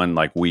 That was one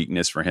like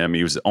weakness for him.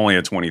 He was only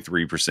a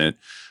 23%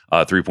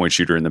 3-point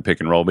shooter in the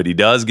pick and roll, but he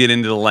does get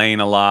into the lane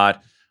a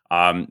lot.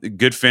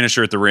 Good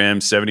finisher at the rim,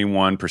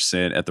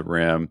 71% at the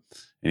rim.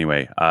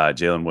 Anyway,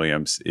 Jalen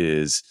Williams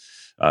is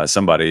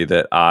somebody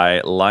that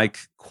I like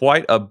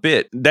quite a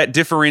bit. That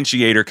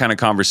differentiator kind of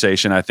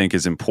conversation, I think,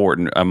 is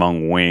important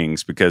among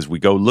wings because we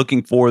go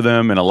looking for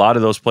them, and a lot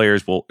of those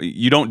players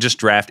you don't just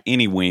draft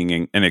any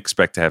wing and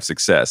expect to have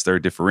success. They're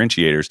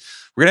differentiators.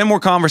 We're going to have more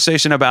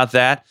conversation about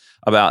that,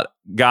 about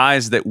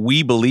guys that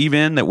we believe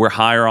in, that we're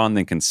higher on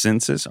than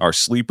consensus, our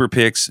sleeper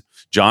picks.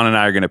 John and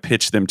I are going to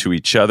pitch them to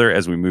each other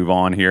as we move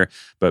on here.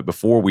 But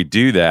before we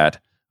do that,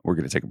 we're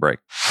going to take a break.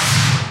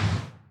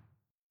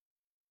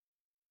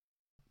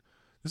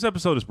 This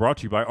episode is brought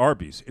to you by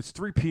Arby's. It's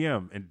 3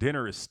 p.m. and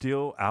dinner is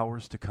still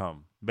hours to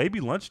come.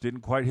 Maybe lunch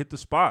didn't quite hit the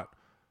spot.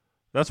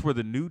 That's where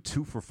the new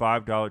 2 for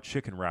 $5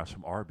 chicken wraps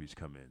from Arby's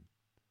come in.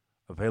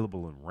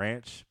 Available in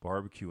ranch,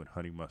 barbecue, and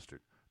honey mustard.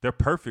 They're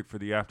perfect for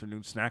the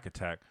afternoon snack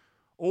attack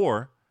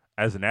or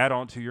as an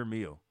add-on to your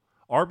meal.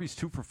 Arby's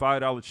 2 for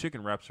 $5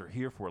 chicken wraps are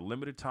here for a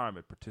limited time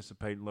at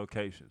participating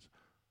locations.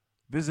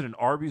 Visit an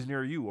Arby's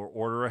near you or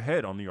order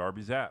ahead on the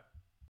Arby's app.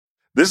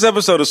 This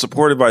episode is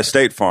supported by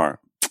State Farm.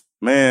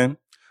 Man,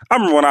 I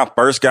remember when I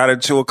first got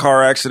into a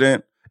car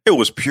accident, it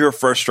was pure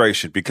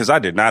frustration because I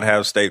did not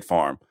have State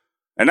Farm.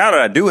 And now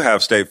that I do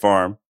have State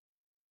Farm,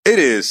 it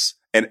is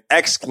an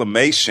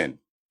exclamation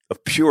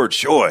of pure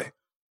joy.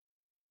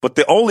 But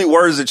the only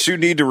words that you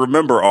need to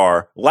remember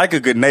are, like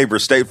a good neighbor,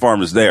 State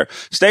Farm is there.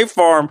 State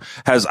Farm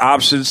has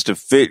options to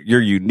fit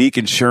your unique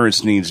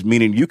insurance needs,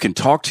 meaning you can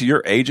talk to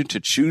your agent to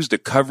choose the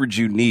coverage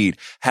you need,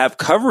 have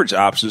coverage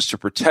options to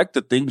protect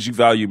the things you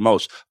value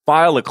most,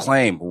 file a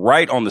claim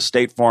right on the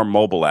State Farm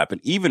mobile app,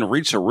 and even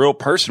reach a real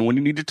person when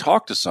you need to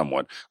talk to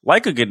someone.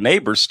 Like a good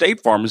neighbor,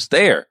 State Farm is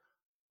there.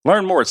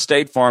 Learn more at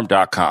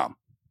statefarm.com.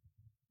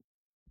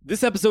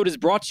 This episode is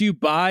brought to you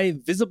by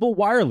Visible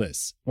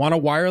Wireless. Want a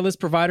wireless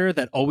provider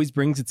that always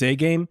brings its A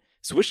game?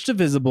 Switch to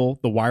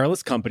Visible, the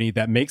wireless company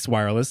that makes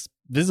wireless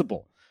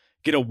visible.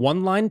 Get a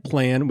one-line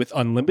plan with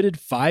unlimited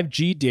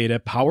 5G data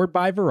powered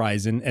by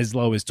Verizon as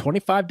low as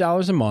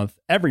 $25 a month,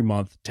 every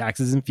month,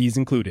 taxes and fees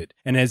included.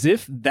 And as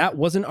if that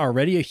wasn't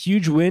already a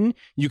huge win,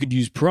 you could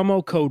use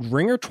promo code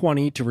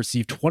RINGER20 to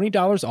receive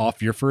 $20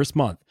 off your first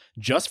month,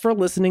 just for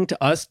listening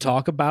to us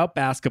talk about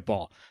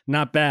basketball.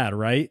 Not bad,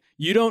 right?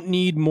 You don't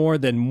need more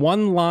than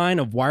one line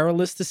of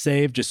wireless to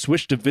save. Just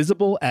switch to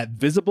Visible at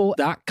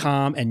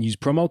visible.com and use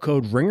promo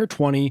code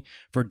RINGER20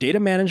 for data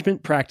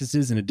management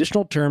practices and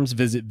additional terms.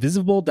 Visit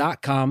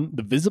visible.com.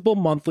 The Visible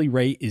monthly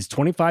rate is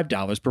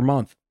 $25 per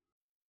month.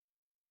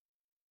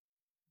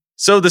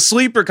 So the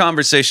sleeper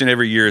conversation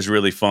every year is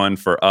really fun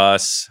for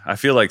us. I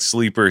feel like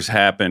sleepers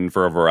happen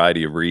for a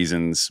variety of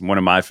reasons. One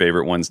of my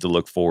favorite ones to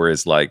look for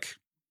is like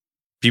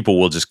people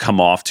will just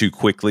come off too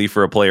quickly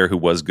for a player who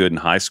was good in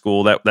high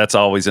school. That's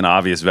always an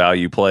obvious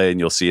value play, and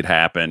you'll see it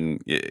happen.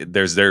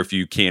 There are a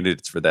few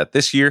candidates for that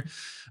this year.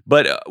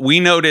 But we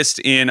noticed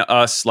in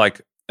us, like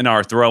in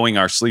our throwing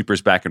our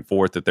sleepers back and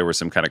forth, that there were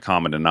some kind of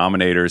common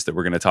denominators that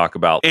we're going to talk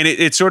about. And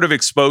it sort of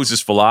exposes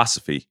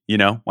philosophy, you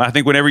know? I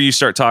think whenever you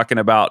start talking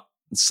about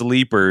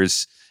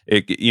sleepers,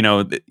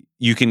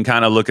 you can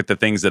kind of look at the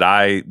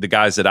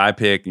guys that I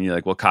pick, and you're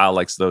like, well, Kyle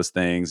likes those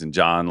things and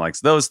John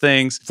likes those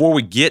things. Before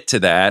we get to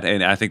that,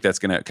 and I think that's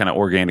going to kind of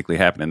organically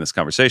happen in this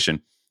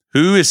conversation,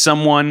 who is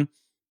someone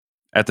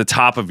at the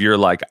top of your,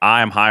 like,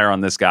 I am higher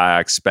on this guy, I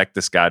expect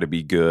this guy to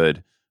be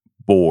good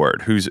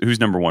board? Who's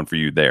number one for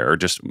you there, or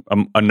just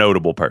a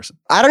notable person?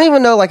 I don't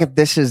even know like if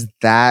this is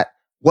that.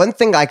 One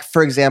thing, like,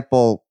 for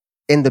example,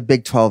 in the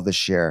Big 12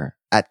 this year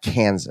at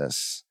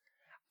Kansas,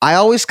 I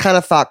always kind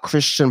of thought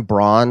Christian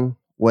Braun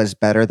was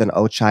better than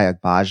Ochai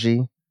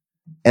Agbaji.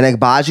 And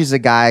Agbaji's a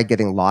guy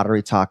getting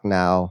lottery talk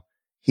now.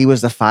 He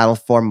was the Final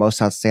Four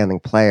most outstanding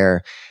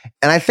player.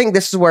 And I think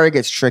this is where it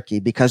gets tricky,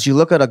 because you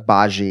look at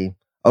Agbaji,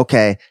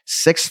 okay,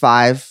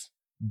 6'5",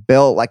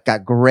 built, like,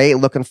 got great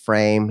looking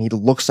frame. He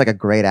looks like a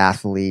great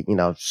athlete,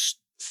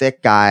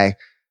 thick guy,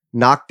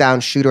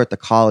 knockdown shooter at the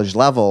college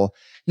level.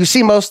 You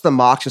see most of the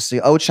mocks, you see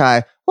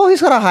Ochai, well,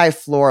 he's got a high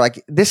floor.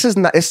 Like, this is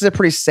a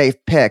pretty safe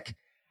pick.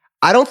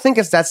 I don't think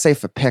it's that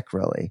safe a pick,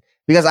 really,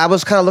 because I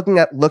was kind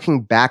of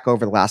looking back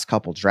over the last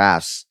couple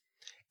drafts,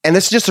 and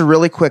this is just a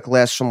really quick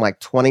list from like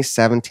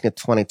 2017 to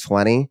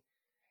 2020.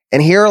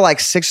 And here are like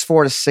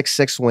 6'4" to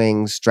 6'6"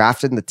 wings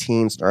drafted in the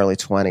teens and early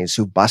 20s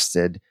who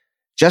busted.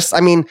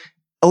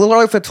 A little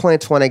early for the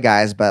 2020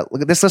 guys, but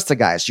look at this list of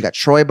guys. You got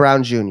Troy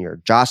Brown Jr.,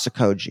 Josh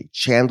Okogie,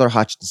 Chandler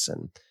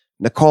Hutchinson,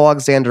 Nicole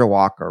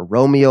Alexander-Walker,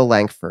 Romeo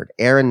Langford,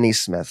 Aaron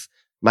Nesmith,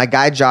 my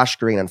guy Josh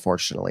Green,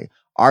 unfortunately,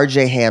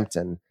 RJ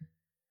Hampton.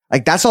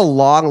 Like, that's a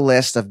long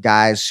list of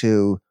guys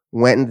who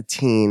went in the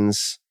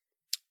teens.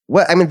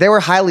 They were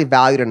highly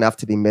valued enough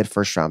to be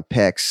mid-first round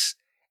picks,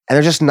 and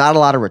there's just not a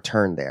lot of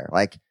return there.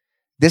 Like,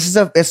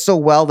 it's so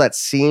well that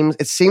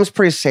it seems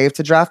pretty safe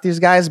to draft these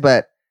guys,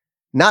 but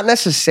not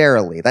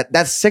necessarily. That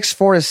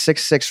 6'4" to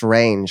 6'6"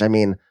 range, I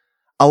mean,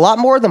 a lot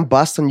more than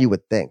bust than you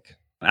would think.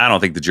 I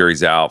don't think the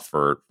jury's out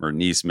for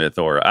Nesmith,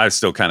 or I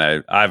still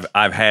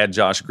I've had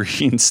Josh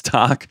Green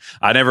stock.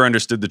 I never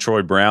understood the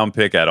Troy Brown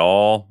pick at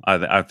all.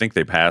 I think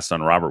they passed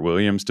on Robert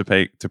Williams to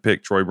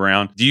pick Troy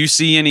Brown. Do you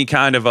see any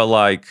kind of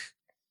a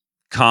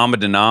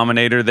common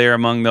denominator there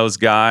among those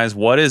guys?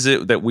 What is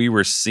it that we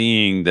were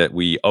seeing that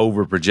we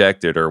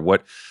overprojected, or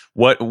what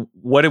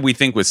did we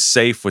think was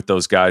safe with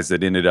those guys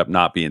that ended up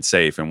not being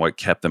safe, and what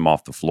kept them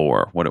off the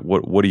floor?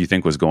 What do you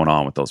think was going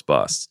on with those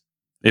busts?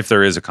 If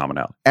there is a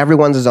commonality.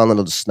 Everyone's his own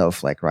little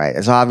snowflake, right?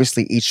 It's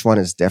obviously each one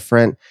is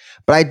different.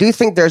 But I do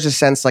think there's a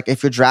sense, like,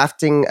 if you're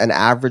drafting an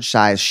average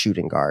size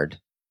shooting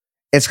guard,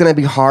 it's going to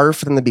be harder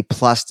for them to be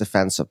plus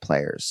defensive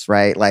players,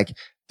 right? Like,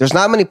 there's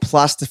not many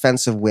plus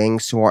defensive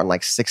wings who aren't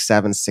like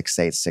 6'7",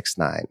 6'8",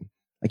 6'9".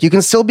 Like, you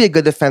can still be a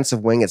good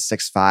defensive wing at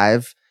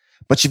 6'5",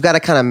 but you've got to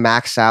kind of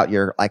max out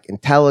your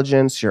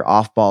intelligence, your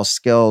off-ball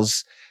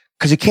skills,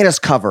 because you can't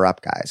just cover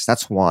up guys.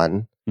 That's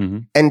one. Mm-hmm.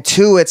 And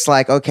two, it's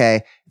like, okay,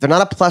 if they're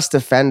not a plus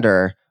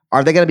defender,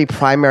 are they going to be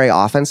primary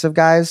offensive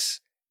guys?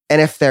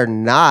 And if they're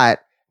not,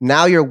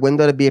 now your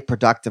window to be a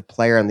productive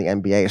player in the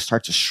NBA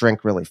starts to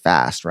shrink really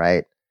fast,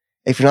 right?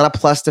 If you're not a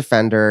plus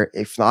defender,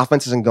 if the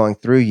offense isn't going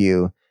through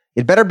you,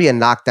 you'd better be a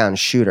knockdown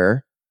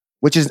shooter,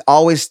 which is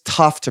always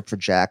tough to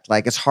project.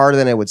 Like, it's harder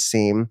than it would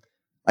seem.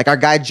 Like, our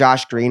guy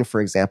Josh Green,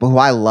 for example, who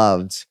I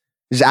loved,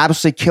 has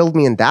absolutely killed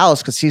me in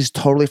Dallas because he's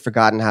totally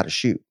forgotten how to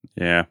shoot.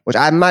 Yeah. Which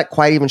I'm not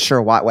quite even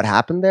sure what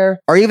happened there.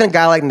 Or even a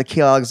guy like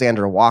Nicole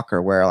Alexander-Walker,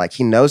 where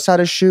he knows how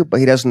to shoot, but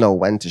he doesn't know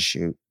when to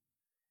shoot.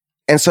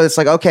 And so it's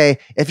like, okay,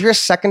 if you're a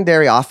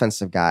secondary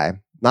offensive guy,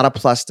 not a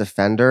plus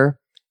defender,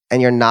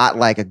 and you're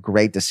not a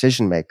great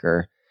decision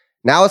maker,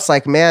 now it's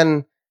like,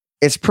 man,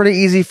 it's pretty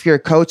easy for your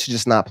coach to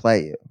just not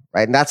play you,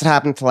 right? And that's what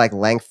happened to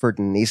Langford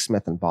and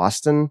Nesmith in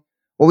Boston.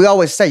 Well, we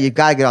always say you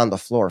got to get on the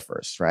floor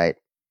first, right?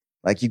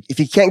 If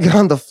you can't get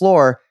on the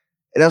floor,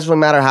 it doesn't really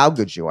matter how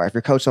good you are. If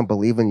your coach don't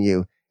believe in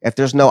you, if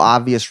there's no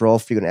obvious role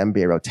for you in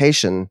NBA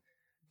rotation,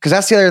 because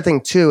that's the other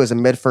thing too, as a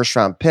mid-first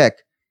round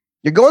pick,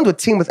 you're going to a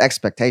team with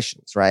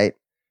expectations, right?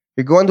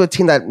 You're going to a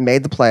team that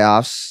made the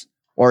playoffs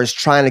or is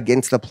trying to get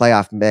into the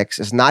playoff mix.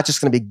 It's not just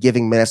going to be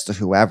giving minutes to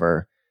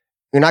whoever.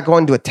 You're not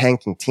going to a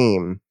tanking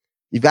team.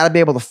 You've got to be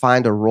able to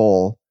find a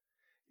role.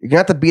 You're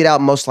going to have to beat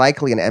out most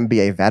likely an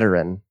NBA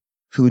veteran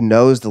who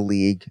knows the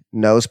league,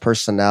 knows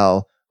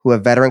personnel, who a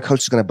veteran coach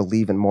is going to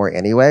believe in more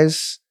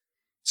anyways.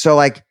 So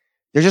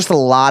there's just a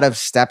lot of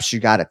steps you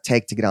got to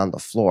take to get on the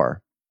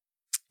floor.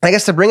 And I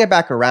guess to bring it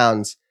back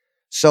around,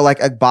 so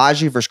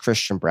Agbaji versus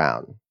Christian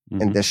Brown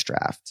in this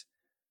draft.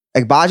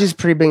 Agbaji's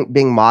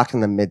being mocked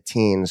in the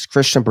mid-teens.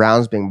 Christian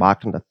Brown's being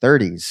mocked in the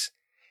 30s.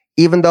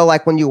 Even though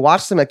when you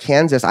watch them at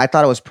Kansas, I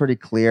thought it was pretty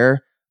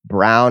clear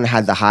Brown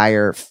had the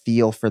higher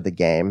feel for the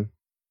game.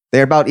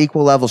 They're about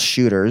equal level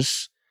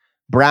shooters.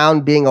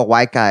 Brown, being a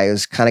white guy,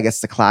 kind of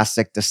gets the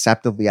classic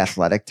deceptively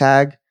athletic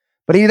tag.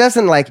 But he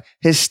doesn't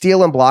his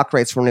steal and block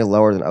rates were really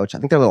lower than Ochi. I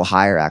think they're a little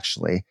higher,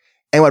 actually.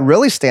 And what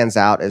really stands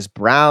out is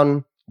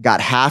Brown got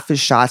half his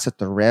shots at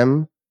the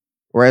rim,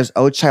 whereas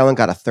Ochi only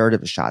got a third of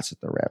his shots at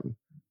the rim,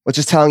 which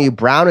is telling you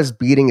Brown is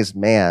beating his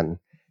man.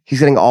 He's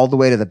getting all the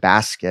way to the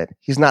basket.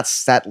 He's not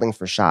settling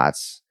for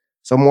shots.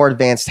 So more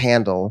advanced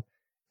handle.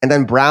 And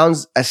then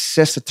Brown's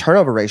assist to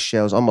turnover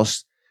ratio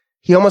is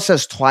he almost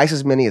has twice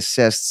as many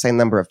assists, same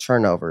number of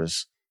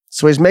turnovers.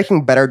 So he's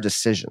making better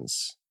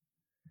decisions.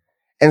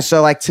 And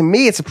so to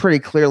me, it's pretty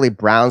clearly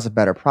Brown's a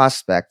better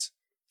prospect,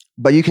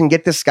 but you can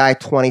get this guy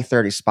 20,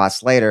 30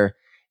 spots later.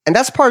 And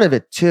that's part of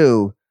it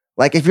too.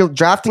 If you're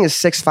drafting a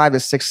 6'5" to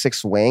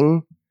 6'6"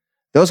 wing,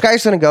 those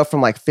guys are going to go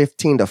from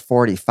 15 to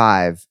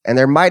 45, and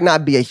there might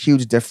not be a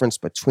huge difference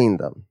between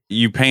them.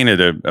 You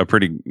painted a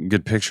pretty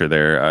good picture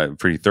there, a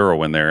pretty thorough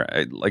one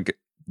there.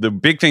 The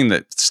big thing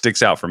that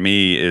sticks out for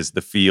me is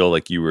the feel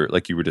like you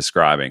were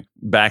describing.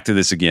 Back to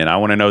this again. I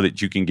want to know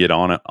that you can get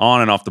on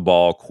and off the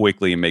ball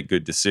quickly and make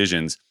good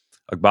decisions.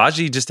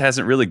 Agbaji just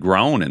hasn't really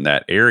grown in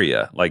that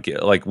area. Like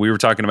we were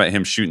talking about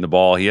him shooting the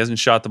ball. He hasn't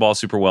shot the ball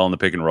super well in the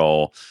pick and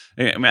roll.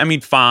 I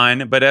mean,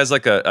 fine, but as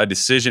a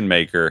decision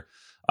maker,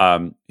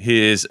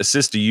 his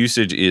assist to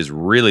usage is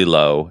really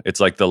low. It's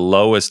the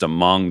lowest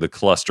among the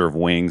cluster of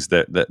wings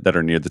that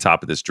are near the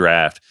top of this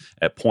draft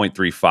at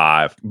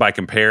 0.35. By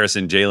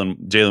comparison,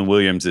 Jalen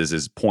Williams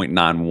is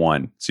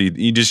 0.91. So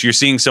you're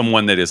seeing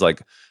someone that is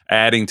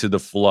adding to the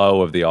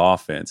flow of the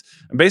offense.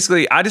 And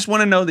basically, I just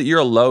want to know that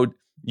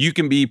you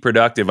can be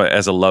productive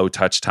as a low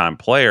touch time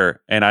player.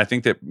 And I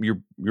think that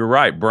you're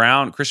right.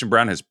 Christian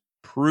Brown has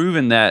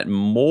proven that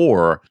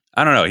more.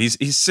 I don't know. He's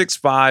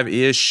 6'5"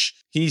 ish.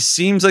 He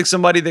seems like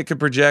somebody that could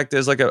project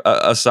as like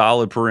a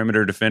solid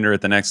perimeter defender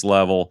at the next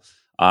level.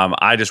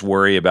 I just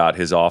worry about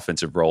his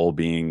offensive role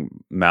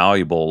being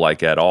malleable,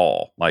 like at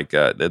all. Like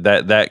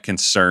that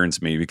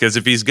concerns me, because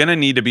if he's going to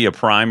need to be a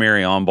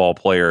primary on-ball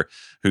player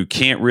who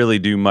can't really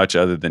do much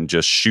other than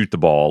just shoot the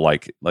ball,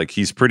 like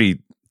he's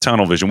pretty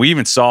tunnel vision. We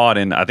even saw it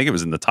I think it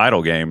was in the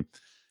title game.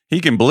 He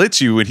can blitz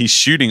you when he's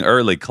shooting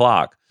early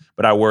clock,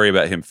 but I worry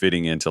about him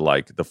fitting into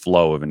like the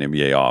flow of an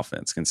NBA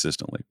offense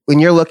consistently. When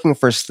you're looking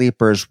for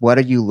sleepers, what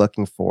are you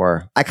looking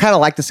for? I kind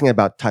of like this thing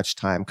about touch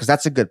time, because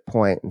that's a good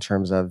point in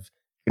terms of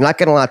you're not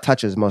getting a lot of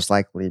touches, most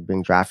likely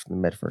being drafted in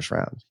the mid-first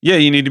round. Yeah,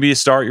 you need to be a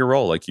start your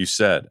role, like you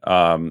said.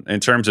 In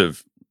terms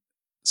of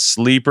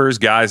sleepers,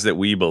 guys that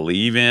we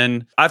believe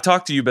in, I've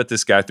talked to you about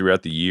this guy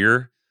throughout the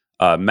year.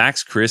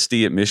 Max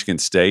Christie at Michigan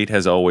State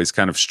has always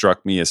kind of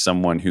struck me as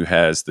someone who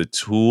has the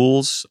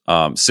tools,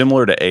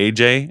 similar to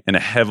AJ, in a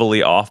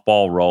heavily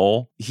off-ball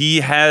role. He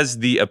has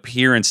the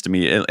appearance to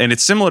me, and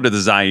it's similar to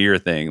the Zaire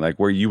thing, like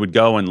where you would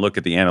go and look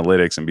at the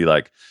analytics and be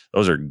like,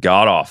 those are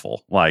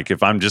god-awful. Like,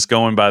 if I'm just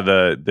going by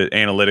the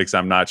analytics,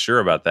 I'm not sure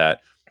about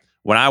that.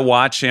 When I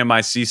watch him,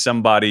 I see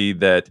somebody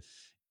that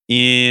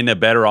in a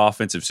better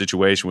offensive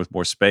situation with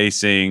more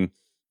spacing,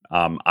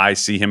 I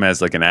see him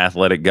as like an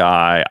athletic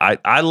guy.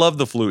 I love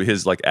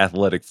his like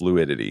athletic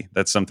fluidity.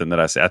 That's something that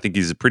I say. I think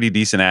he's a pretty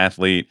decent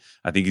athlete.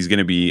 I think he's going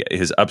to be,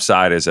 his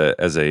upside as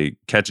a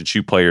catch and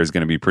shoot player is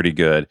going to be pretty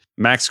good.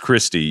 Max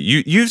Christie,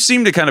 you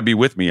seem to kind of be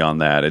with me on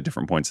that at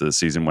different points of the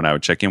season when I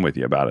would check in with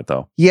you about it,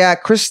 though. Yeah,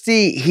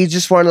 Christie, he's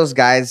just one of those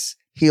guys.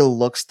 He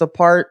looks the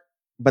part,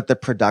 but the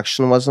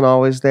production wasn't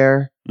always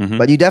there. Mm-hmm.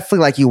 But you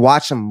definitely you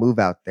watch him move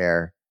out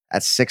there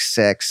at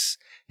 6'6".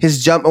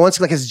 His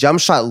jump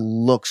shot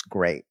looks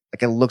great.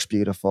 Like, it looks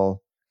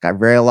beautiful. Got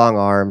very long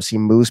arms. He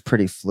moves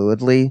pretty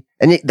fluidly.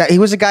 And he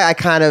was a guy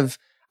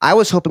I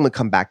was hoping would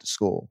come back to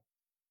school,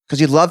 because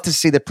you'd love to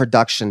see the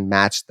production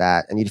match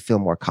that and you'd feel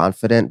more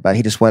confident, but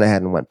he just went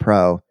ahead and went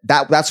pro.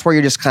 That's where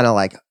you're just kind of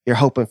like, you're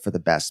hoping for the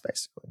best,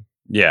 basically.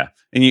 Yeah.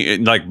 And you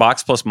like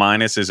box plus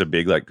minus is a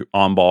big like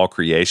on ball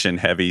creation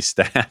heavy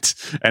stat.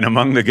 And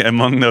among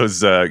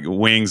those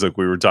wings, like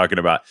we were talking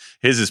about,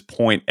 his is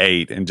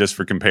 0.8. And just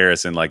for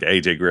comparison, like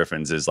AJ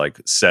Griffin's is like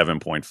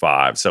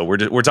 7.5. So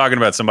we're talking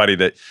about somebody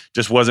that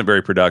just wasn't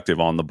very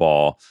productive on the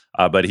ball,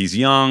 but he's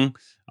young.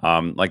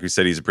 Like we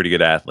said, he's a pretty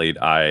good athlete.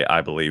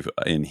 I believe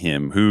in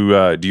him.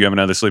 Who do you have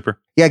another sleeper?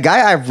 Yeah, a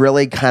guy I've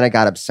really kind of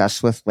got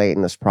obsessed with late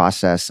in this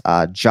process,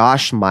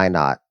 Josh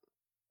Minot.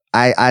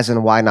 As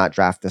in, why not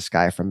draft this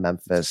guy from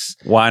Memphis?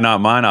 Why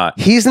not?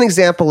 He's an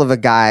example of a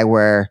guy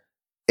where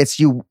it's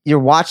you're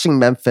watching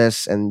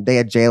Memphis, and they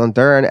had Jalen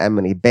Duren,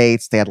 Emily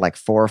Bates. They had like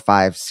 4 or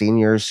 5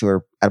 seniors who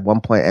were at one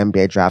point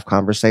NBA draft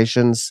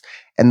conversations.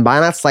 And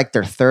Minot's like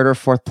their 3rd or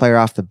 4th player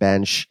off the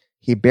bench.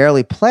 He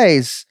barely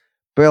plays,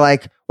 but you're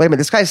like, wait a minute,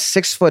 this guy's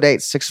 6'8",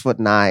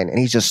 6'9", and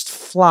he's just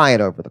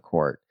flying over the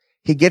court.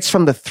 He gets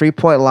from the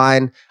 3-point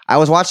line. I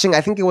was watching,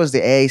 I think it was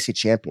the AAC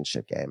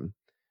championship game,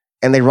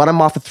 and they run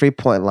him off the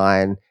 3-point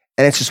line,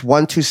 and it's just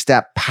 1-2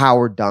 step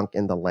power dunk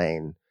in the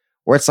lane,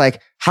 where it's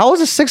like, how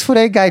is a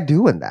 6'8" guy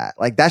doing that?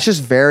 Like, that's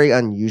just very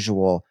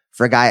unusual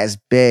for a guy as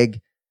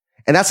big.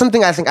 And that's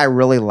something I think I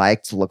really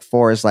like to look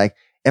for, is like,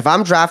 if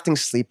I'm drafting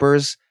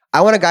sleepers, I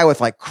want a guy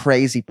with like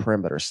crazy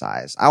perimeter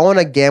size. I want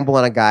to gamble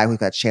on a guy who's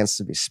got a chance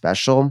to be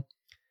special.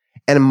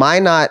 And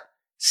Minot,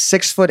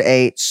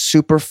 6'8",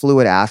 super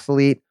fluid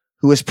athlete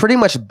who was pretty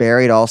much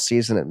buried all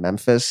season at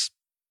Memphis.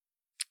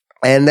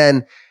 And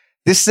then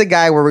this is a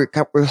guy where we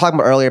were talking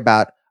about earlier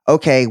about,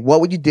 okay,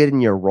 what would you did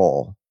in your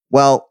role?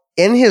 Well,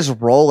 in his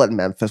role at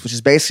Memphis, which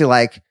is basically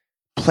like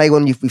play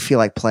when we feel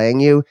like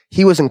playing you,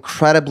 he was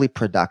incredibly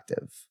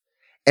productive.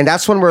 And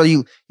that's one where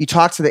you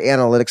talk to the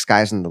analytics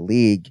guys in the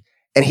league,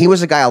 and he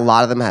was a guy a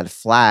lot of them had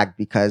flagged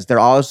because they're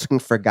always looking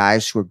for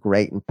guys who are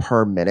great in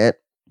per minute.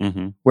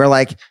 Mm-hmm. Where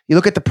like you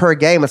look at the per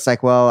game, it's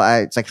like, well,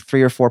 it's like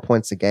 3 or 4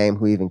 points a game.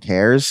 Who even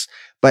cares?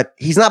 But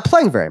he's not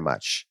playing very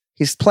much.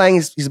 He's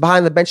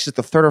behind the bench as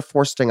the 3rd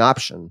or 4th string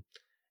option.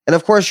 And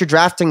of course, you're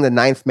drafting the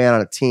 9th man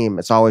on a team.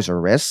 It's always a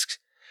risk.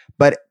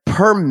 But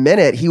per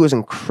minute, he was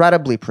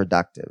incredibly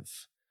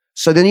productive.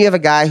 So then you have a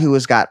guy who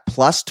has got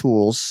plus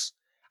tools.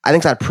 I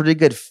think got pretty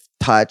good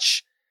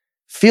touch.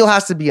 Feel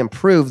has to be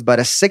improved, but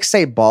a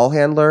 6'8" ball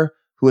handler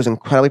who is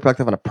incredibly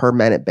productive on a per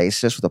minute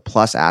basis with a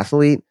plus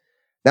athlete.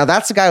 Now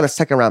that's a guy with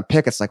a 2nd round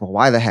pick. It's like, well,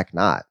 why the heck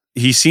not?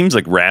 He seems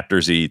like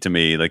Raptors-y to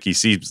me. Like he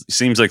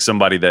seems like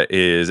somebody that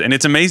is, and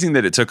it's amazing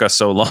that it took us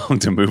so long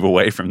to move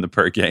away from the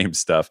per game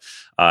stuff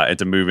and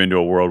to move into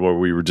a world where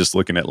we were just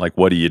looking at like,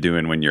 what are you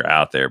doing when you're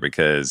out there?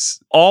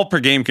 Because all per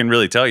game can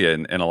really tell you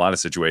in a lot of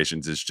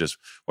situations is just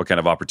what kind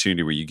of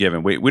opportunity were you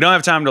given. We don't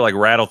have time to like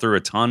rattle through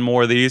a ton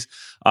more of these.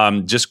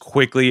 Just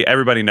quickly,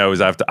 everybody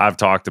knows I've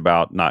talked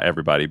about, not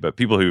everybody, but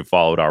people who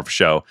followed our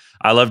show.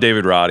 I love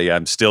David Roddy.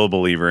 I'm still a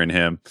believer in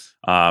him.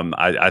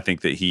 I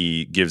think that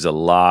he gives a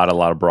lot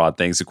of broad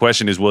things. The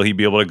question is, will he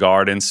be able to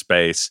guard in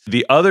space?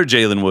 The other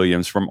Jalen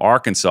Williams from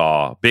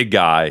Arkansas, big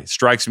guy,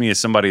 strikes me as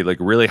somebody like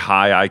really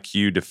high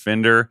IQ new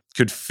defender,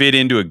 could fit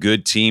into a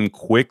good team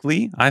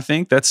quickly. I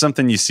think that's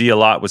something you see a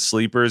lot with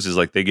sleepers is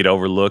like they get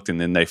overlooked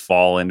and then they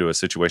fall into a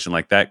situation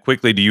like that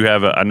quickly. Do you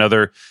have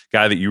another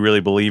guy that you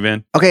really believe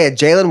in? Okay,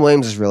 Jalen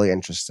Williams is really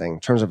interesting in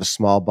terms of a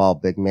small ball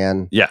big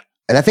man. Yeah.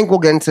 And I think we'll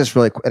get into this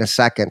really in a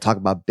second, talk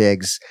about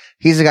bigs.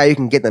 He's a guy you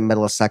can get in the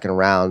middle of second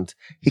round.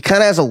 He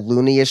kind of has a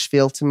loony-ish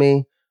feel to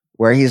me,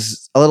 where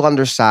he's a little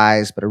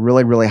undersized, but a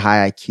really, really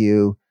high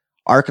IQ.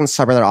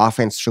 Arkansas ran their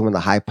offense through him in the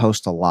high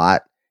post a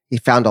lot. He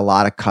found a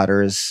lot of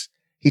cutters.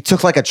 He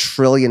took like 1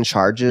 trillion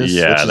charges.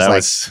 Yeah, which is that like,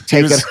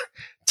 was...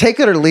 take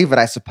it or leave it,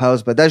 I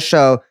suppose. But it does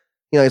show,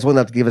 he's willing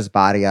enough to give his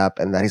body up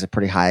and that he's a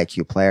pretty high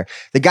IQ player.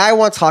 The guy I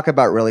want to talk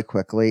about really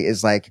quickly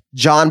is like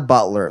John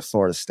Butler at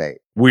Florida State.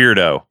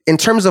 Weirdo. In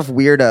terms of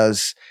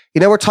weirdos,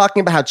 we're talking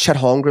about how Chet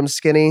Holmgren's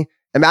skinny.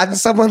 Imagine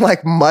someone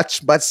like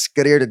much, much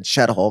skinnier than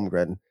Chet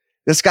Holmgren.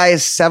 This guy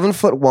is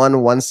 7'1",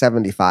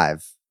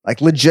 175. Like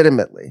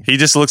legitimately. He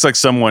just looks like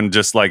someone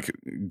just like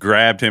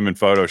grabbed him in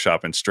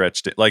Photoshop and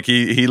stretched it. Like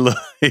he's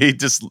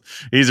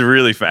a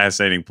really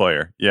fascinating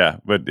player. Yeah.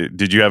 But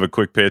did you have a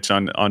quick pitch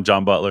on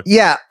John Butler?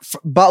 Yeah.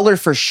 Butler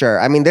for sure.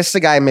 I mean, this is a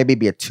guy maybe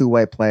be a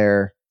two-way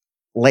player,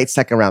 late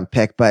second round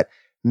pick, but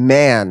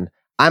man,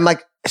 I'm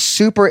like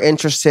super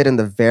interested in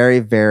the very,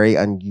 very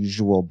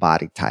unusual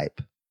body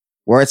type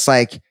where it's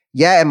like,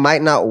 yeah, it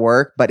might not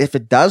work, but if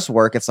it does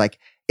work, it's like,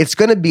 it's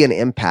going to be an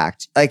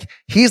impact. Like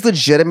he's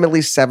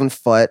legitimately 7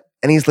 foot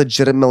and he's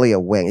legitimately a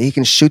wing. He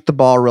can shoot the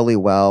ball really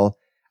well.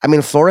 I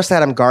mean, Florida State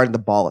had him guarding the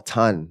ball a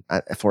ton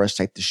at Florida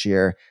State this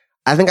year.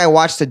 I think I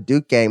watched the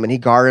Duke game and he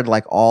guarded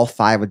like all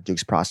 5 of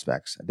Duke's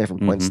prospects at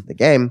different points in the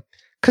game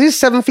because he's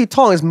 7 feet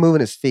tall and he's moving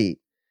his feet.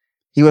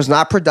 He was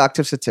not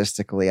productive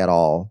statistically at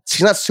all.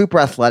 He's not super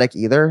athletic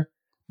either,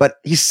 but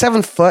he's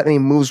 7 foot and he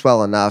moves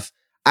well enough.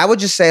 I would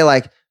just say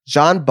like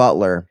John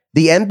Butler,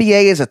 the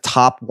NBA is a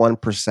top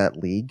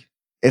 1% league.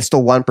 It's the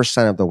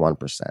 1% of the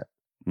 1%.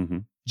 Mm-hmm.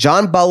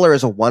 John Butler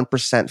is a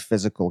 1%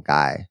 physical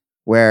guy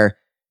where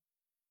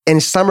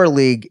in summer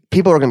league,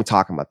 people are going to be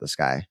talking about this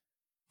guy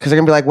because they're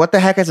going to be like, what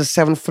the heck is a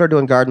 7-footer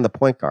doing guarding the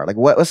point guard? Like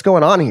what's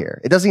going on here?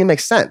 It doesn't even make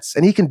sense.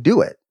 And he can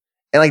do it.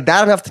 And like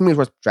that enough to me is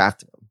worth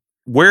drafting him.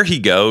 Where he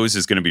goes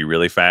is going to be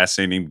really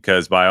fascinating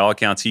because by all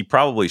accounts, he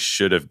probably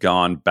should have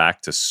gone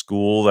back to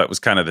school. That was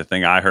kind of the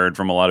thing I heard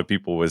from a lot of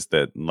people was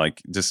that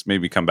like just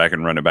maybe come back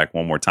and run it back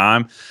one more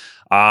time.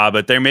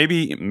 But there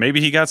maybe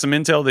he got some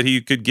intel that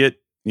he could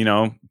get,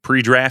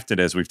 pre-drafted,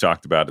 as we've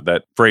talked about it,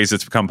 that phrase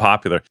that's become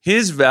popular.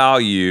 His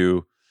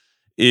value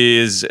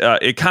is,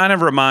 it kind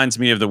of reminds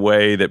me of the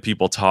way that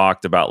people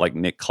talked about like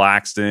Nick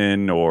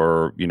Claxton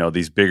or,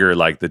 these bigger,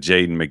 like the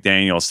Jaden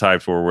McDaniels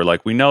types where we're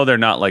like, we know they're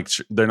not like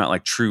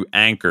true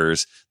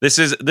anchors. This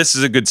is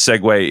a good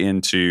segue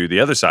into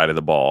the other side of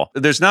the ball.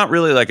 There's not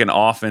really like an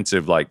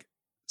offensive like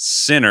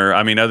center.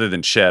 I mean, other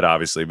than Chet,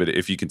 obviously, but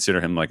if you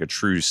consider him like a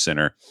true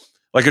center,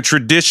 like a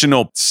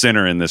traditional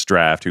center in this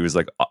draft who is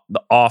like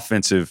the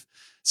offensive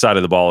side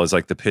of the ball is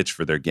like the pitch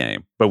for their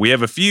game. But we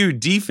have a few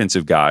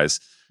defensive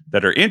guys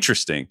that are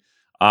interesting.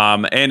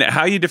 And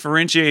how you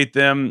differentiate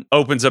them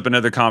opens up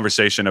another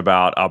conversation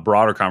about a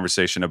broader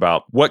conversation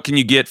about what can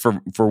you get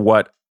for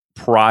what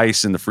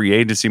price in the free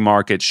agency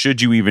market?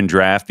 Should you even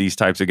draft these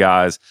types of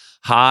guys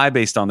high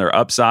based on their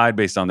upside,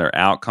 based on their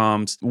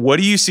outcomes? What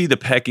do you see the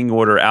pecking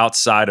order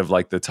outside of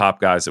like the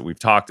top guys that we've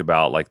talked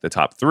about, like the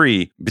top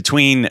 3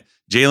 between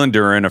Jalen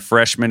Duren, a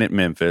freshman at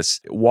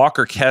Memphis,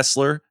 Walker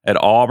Kessler at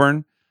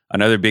Auburn,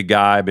 another big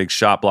guy, big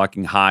shot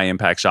blocking, high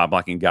impact shot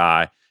blocking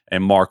guy,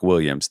 and Mark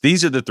Williams.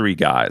 These are the 3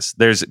 guys.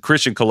 There's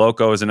Christian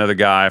Coloco is another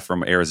guy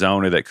from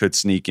Arizona that could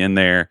sneak in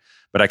there.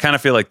 But I kind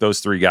of feel like those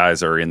 3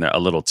 guys are in a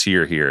little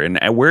tier here. And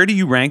where do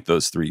you rank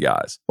those 3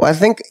 guys? Well, I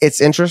think it's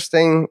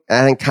interesting and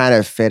I think kind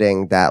of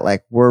fitting that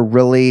like we're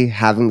really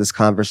having this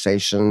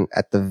conversation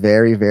at the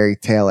very, very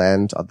tail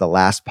end of the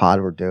last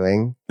pod we're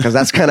doing. Because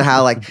that's kind of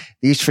how like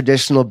these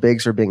traditional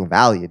bigs are being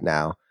valued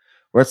now.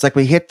 Where it's like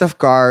we hit the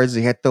guards,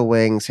 we hit the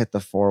wings, hit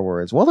the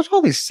forwards. Well, there's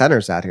all these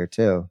centers out here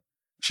too.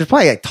 We should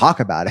probably like, talk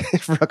about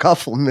it for a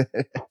couple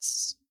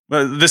minutes.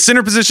 Well, the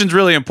center position is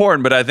really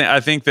important, but I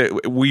think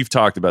that we've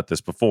talked about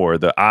this before.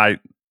 The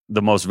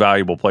most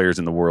valuable players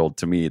in the world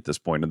to me at this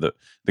point are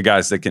the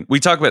guys that can. We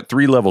talk about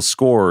 3-level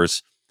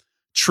scorers.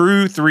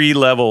 True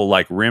 3-level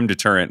like rim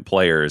deterrent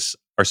players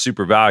are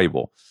super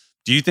valuable.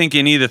 Do you think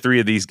any of the 3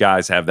 of these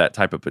guys have that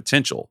type of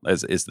potential?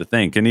 Is the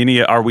thing?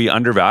 Are we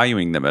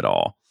undervaluing them at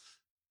all?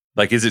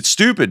 Like, is it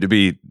stupid to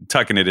be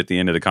tucking it at the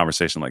end of the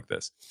conversation like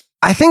this?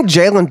 I think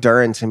Jalen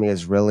Duren to me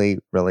is really,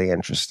 really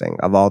interesting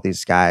of all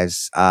these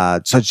guys.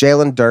 So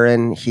Jalen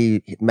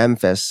Duren,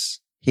 Memphis,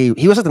 he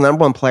was like the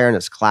number 1 player in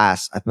his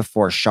class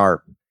before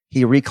Sharp.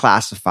 He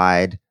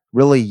reclassified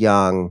really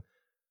young,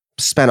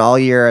 spent all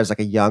year as like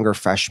a younger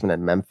freshman at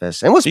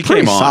Memphis and was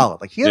pretty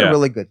solid. Like he had a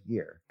really good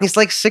year. He's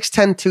like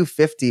 6'10",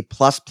 250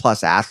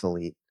 plus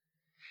athlete.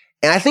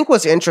 And I think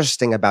what's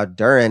interesting about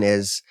Duren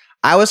is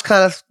I was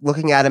kind of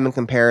looking at him in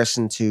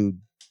comparison to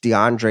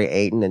DeAndre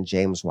Ayton and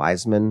James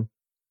Wiseman.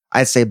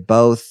 I'd say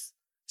both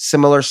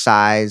similar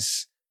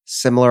size,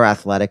 similar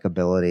athletic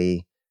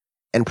ability.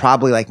 and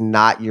probably like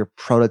not your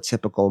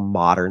prototypical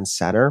modern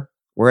center.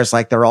 Whereas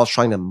like they're all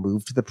trying to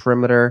move to the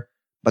perimeter,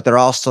 but they're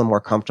all still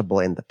more comfortable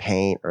in the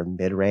paint or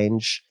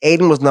mid-range.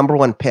 Ayton was number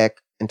 1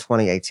 pick in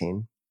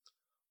 2018.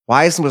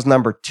 Wiseman was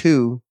number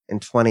 2 in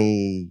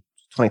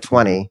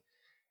 2020.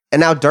 And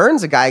now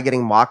Duren's a guy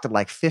getting mocked at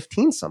like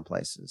 15 some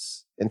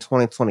places in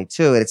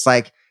 2022. And it's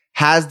like,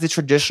 has the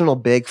traditional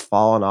big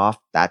fallen off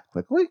that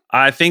quickly?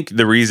 I think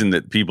the reason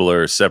that people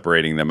are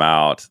separating them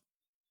out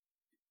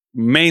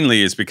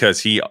mainly is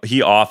because he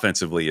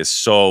offensively is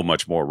so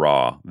much more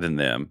raw than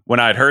them. When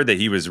I'd heard that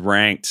he was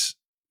ranked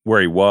where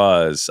he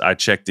was, I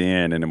checked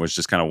in and was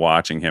just kind of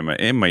watching him.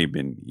 It may have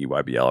been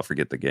EYBL, I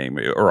forget the game,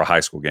 or a high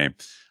school game.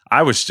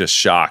 I was just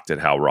shocked at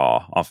how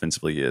raw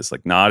offensively he is.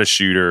 Like, not a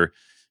shooter,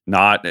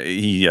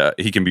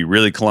 he can be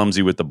really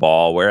clumsy with the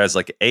ball. Whereas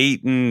like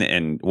Ayton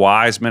and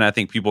Wiseman, I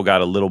think people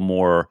got a little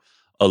more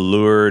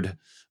allured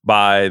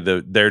by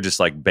their just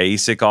like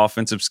basic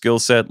offensive skill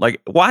set.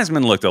 Like,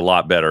 Wiseman looked a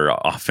lot better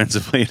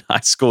offensively in high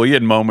school. He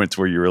had moments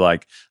where you were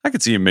like, I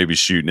could see him maybe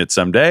shooting it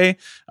someday,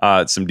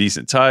 some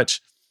decent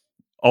touch.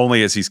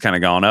 Only as he's kind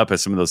of gone up,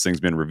 as some of those things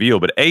been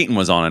revealed. But Ayton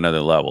was on another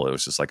level. It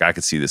was just like, I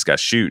could see this guy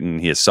shooting.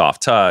 He has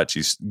soft touch.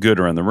 He's good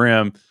around the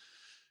rim.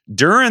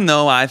 Duren,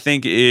 though, I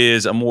think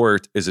is a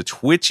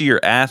twitchier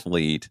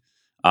athlete.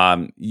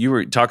 You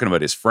were talking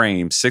about his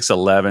frame: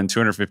 6'11",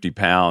 250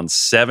 pounds,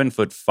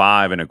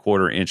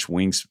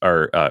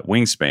 7'5.25"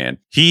 wingspan.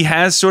 He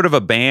has sort of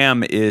a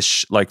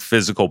Bam-ish like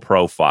physical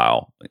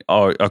profile,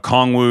 a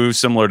Kongwu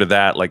similar to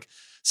that, like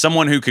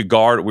someone who could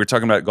guard. We're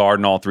talking about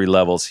guarding all 3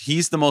 levels.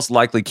 He's the most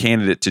likely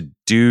candidate to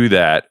do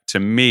that, to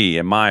me,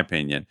 in my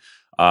opinion.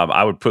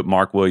 I would put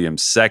Mark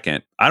Williams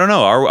second. I don't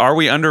know. Are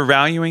we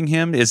undervaluing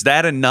him? Is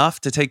that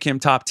enough to take him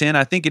top 10?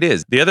 I think it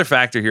is. The other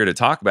factor here to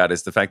talk about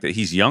is the fact that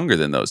he's younger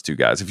than those 2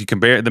 guys. If you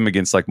compare them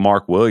against like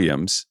Mark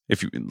Williams,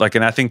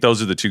 and I think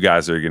those are the 2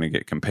 guys that are going to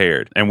get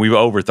compared. And we've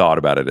overthought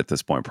about it at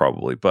this point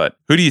probably. But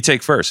who do you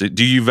take first?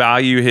 Do you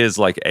value his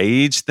like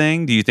age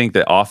thing? Do you think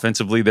that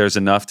offensively there's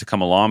enough to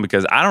come along?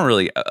 Because I don't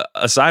really,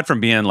 aside from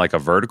being like a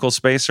vertical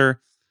spacer,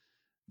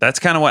 that's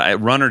kind of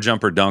what runner,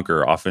 jumper,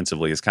 dunker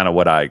offensively is kind of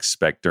what I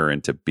expect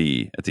Duren to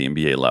be at the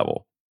NBA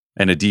level,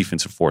 and a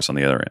defensive force on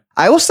the other end.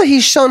 I will say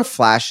he's shown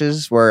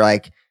flashes where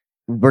like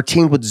we're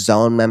teamed with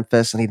zone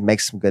Memphis and he'd make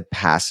some good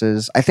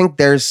passes. I think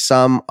there's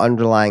some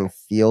underlying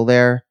feel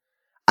there.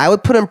 I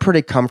would put him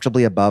pretty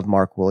comfortably above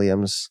Mark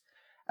Williams,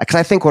 because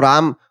I think what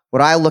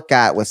I look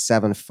at with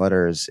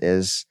 7-footers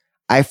is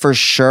I for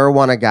sure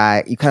want a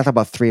guy. You kind of talk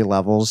about 3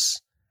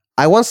 levels.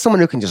 I want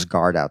someone who can just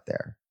guard out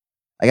there.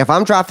 Like, if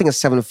I'm drafting a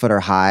 7-footer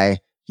high,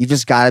 you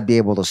just got to be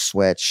able to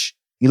switch.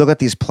 You look at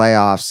these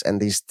playoffs and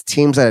these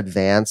teams that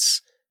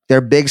advance, their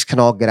bigs can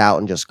all get out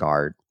and just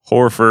guard.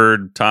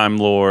 Horford, Time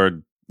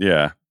Lord,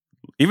 yeah.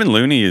 Even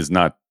Looney is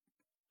not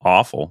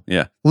awful,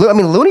 yeah. I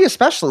mean, Looney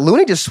especially.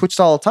 Looney just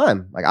switched all the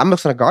time. Like, I'm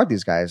just going to guard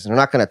these guys, and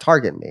they're not going to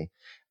target me.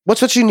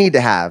 What's what you need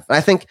to have? And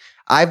I think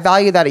I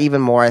value that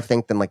even more, I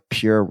think, than like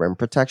pure rim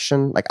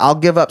protection. Like, I'll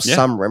give up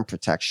some rim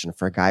protection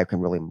for a guy who can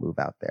really move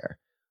out there.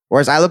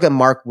 Whereas I look at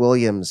Mark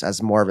Williams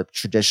as more of a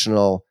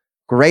traditional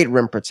great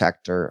rim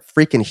protector,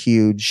 freaking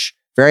huge,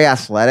 very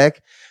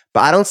athletic,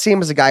 but I don't see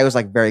him as a guy who's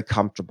like very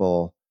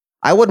comfortable.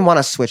 I wouldn't want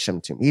to switch him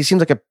to. He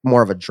seems like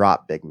more of a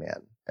drop big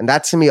man. And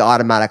that to me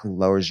automatically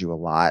lowers you a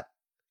lot.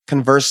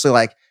 Conversely,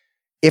 like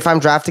if I'm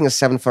drafting a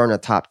 7-footer in the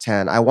top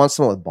 10, I want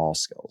someone with ball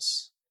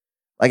skills.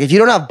 Like if you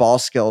don't have ball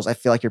skills, I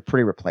feel like you're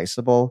pretty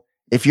replaceable.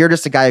 If you're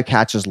just a guy who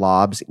catches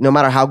lobs, no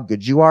matter how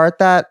good you are at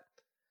that,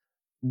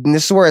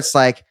 this is where it's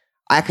like,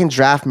 I can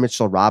draft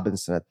Mitchell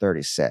Robinson at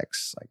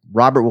 36, like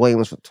Robert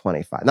Williams with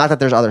 25. Not that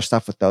there's other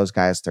stuff with those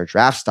guys, their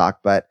draft stock,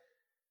 but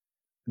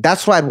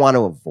that's what I'd want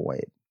to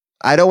avoid.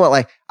 I don't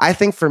want I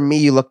think for me,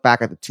 you look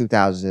back at the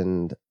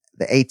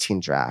 2018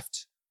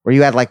 draft where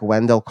you had like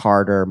Wendell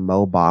Carter,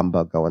 Mo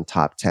Bamba going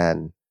top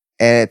 10.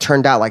 And it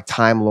turned out like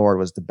Time Lord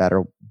was the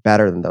better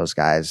than those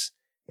guys.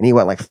 And he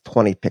went like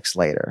 20 picks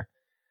later.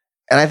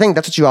 And I think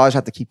that's what you always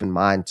have to keep in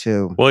mind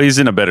too. Well, he's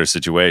in a better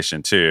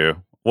situation too.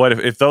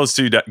 What if those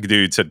 2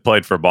 dudes had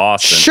played for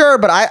Boston? Sure,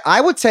 but I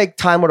would take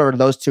Time Lord over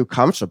those 2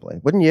 comfortably,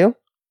 wouldn't you?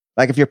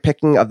 Like if you're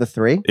picking of the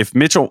 3? If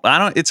Mitchell,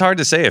 it's hard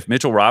to say. If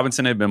Mitchell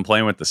Robinson had been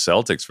playing with the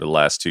Celtics for the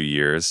last 2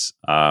 years,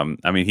 I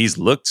mean, he's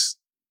looked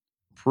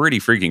pretty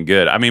freaking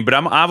good. I mean, but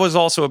I was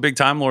also a big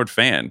Time Lord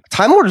fan.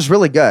 Time Lord is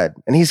really good,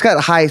 and he's got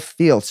a high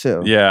feel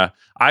too. Yeah.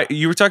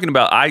 You were talking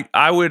about,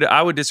 I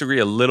would disagree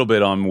a little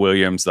bit on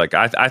Williams. Like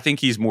I think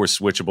he's more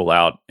switchable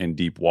out in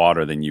deep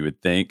water than you would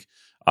think.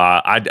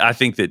 I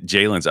think that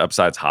Jalen's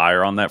upside's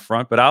higher on that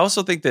front, but I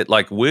also think that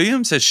like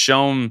Williams has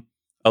shown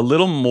a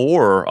little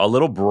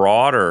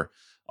broader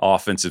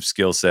offensive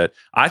skill set.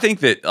 I think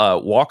that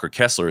Walker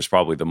Kessler is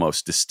probably the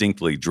most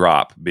distinctly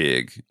drop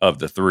big of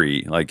the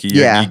 3. Like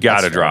you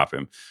got to drop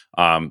him.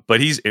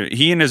 But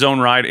he in his own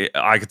right,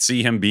 I could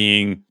see him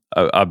being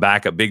a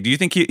backup big. Do you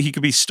think he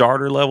could be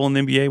starter level in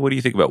the NBA? What do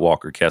you think about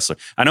Walker Kessler?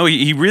 I know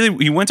he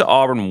went to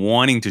Auburn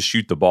wanting to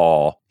shoot the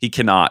ball. He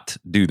cannot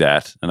do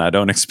that, and I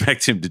don't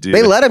expect him to do.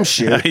 They let him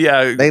shoot.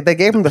 Yeah, they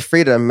gave him the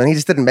freedom, and he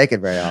just didn't make it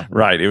very often.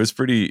 Right. It was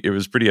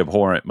pretty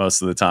abhorrent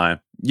most of the time.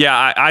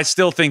 Yeah, I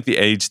still think the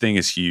age thing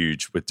is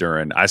huge with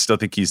Duren. I still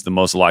think he's the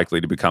most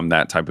likely to become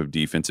that type of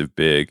defensive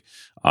big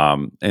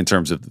in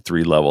terms of the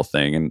 3-level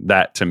thing. And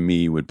that, to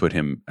me, would put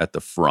him at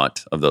the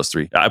front of those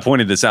 3. I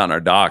pointed this out in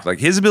our doc. Like,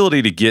 his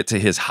ability to get to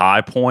his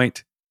high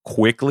point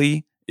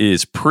quickly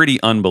is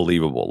pretty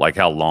unbelievable, like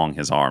how long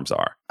his arms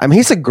are. I mean,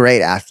 he's a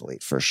great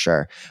athlete for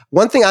sure.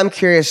 One thing I'm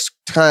curious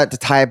to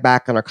tie it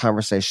back on our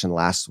conversation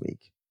last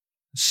week.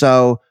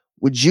 So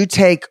would you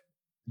take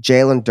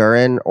Jalen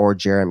Duren or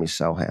Jeremy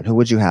Sohan? Who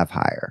would you have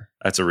higher?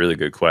 That's a really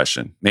good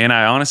question. Man,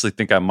 I honestly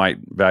think I might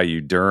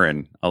value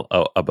Duren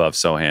above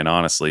Sohan,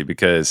 honestly,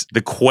 because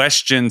the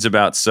questions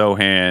about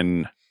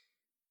Sohan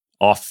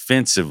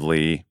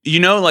offensively,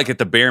 like at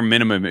the bare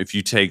minimum, if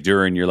you take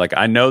Duren, you're like,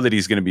 I know that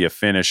he's going to be a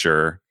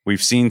finisher.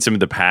 We've seen some of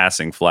the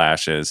passing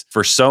flashes.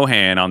 For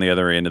Sohan on the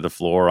other end of the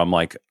floor, I'm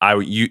like,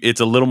 it's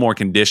a little more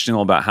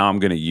conditional about how I'm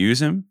going to use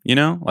him.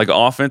 Like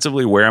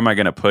offensively, where am I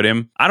going to put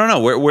him? I don't know.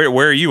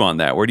 Where are you on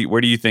that? Where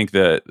do you think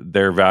that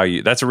their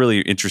value? That's a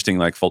really interesting,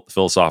 like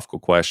philosophical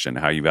question.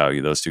 How you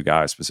value those two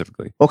guys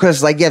specifically? Well,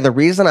 because the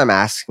reason I'm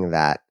asking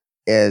that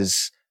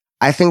is,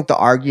 I think the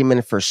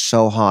argument for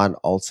Sohan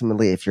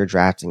ultimately, if you're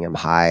drafting him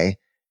high,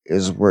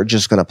 is we're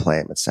just going to play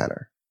him at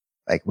center.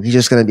 Like, he's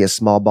just going to be a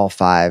small ball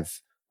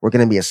 5. We're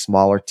going to be a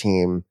smaller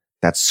team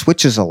that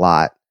switches a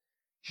lot.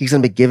 He's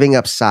going to be giving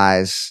up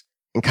size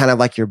and kind of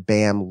like your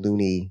Bam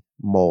Looney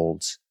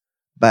molds.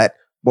 But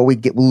what we'll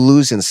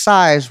lose in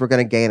size, we're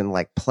going to gain in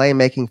like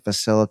playmaking,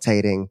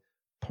 facilitating,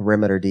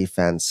 perimeter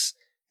defense,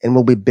 and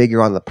we'll be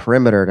bigger on the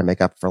perimeter to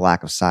make up for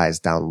lack of size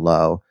down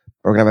low.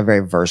 We're going to have a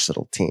very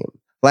versatile team.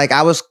 Like,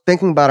 I was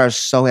thinking about our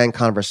Sohan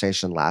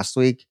conversation last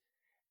week,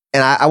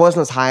 and I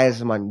wasn't as high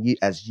as him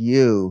as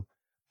you,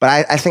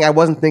 but I think I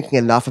wasn't thinking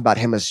enough about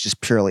him as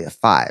just purely a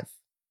 5.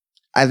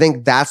 I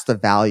think that's the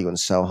value in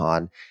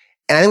Sohan.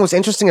 And I think what's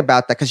interesting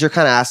about that, because you're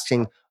kind of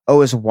asking,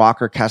 is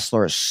Walker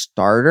Kessler a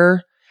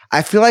starter?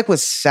 I feel like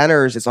with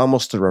centers, it's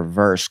almost the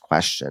reverse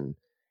question.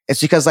 It's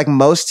because like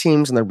most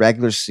teams in the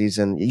regular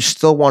season, you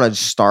still want to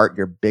start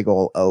your big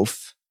old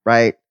oaf,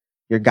 right?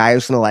 Your guy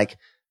who's going to like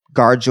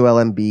guard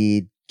Joel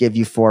Embiid, give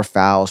you 4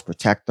 fouls,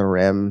 protect the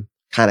rim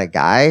kind of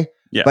guy.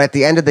 Yeah. But at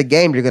the end of the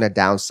game, you're going to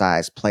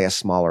downsize, play a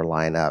smaller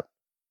lineup.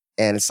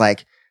 And it's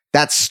like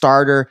that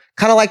starter,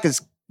 kind of like this,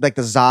 like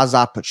the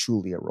Zaza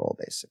Pachulia role,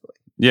 basically.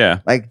 Yeah.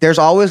 Like there's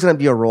always going to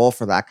be a role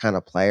for that kind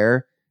of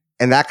player.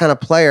 And that kind of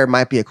player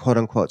might be a quote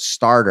unquote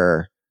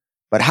starter.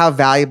 But how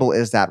valuable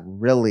is that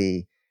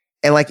really?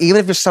 And like, even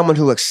if you're someone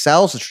who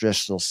excels at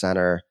traditional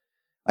center,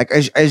 like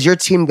is your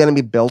team going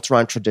to be built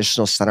around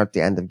traditional center at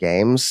the end of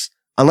games?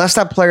 Unless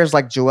that player is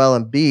like Joel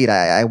Embiid,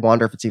 I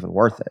wonder if it's even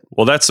worth it.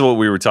 Well, that's what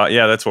we were talking.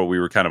 Yeah, that's what we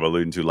were kind of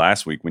alluding to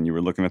last week when you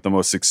were looking at the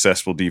most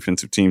successful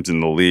defensive teams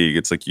in the league.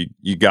 It's like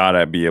you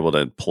gotta be able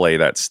to play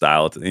that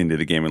style at the end of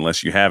the game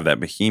unless you have that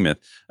behemoth.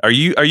 Are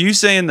you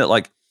saying that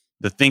like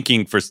the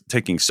thinking for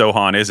taking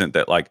Sohan isn't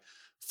that like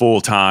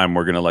full time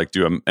we're gonna like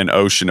do an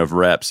ocean of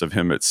reps of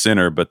him at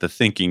center, but the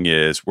thinking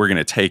is we're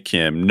gonna take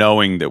him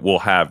knowing that we'll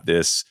have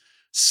this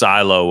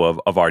silo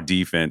of our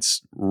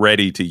defense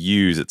ready to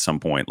use at some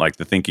point. Like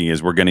the thinking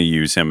is we're going to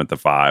use him at the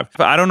 5.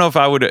 But I don't know if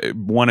I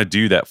would want to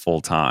do that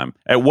full time.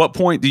 At what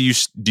point do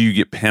you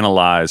get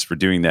penalized for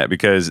doing that?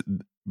 Because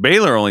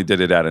Baylor only did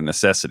it out of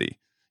necessity.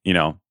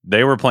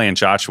 They were playing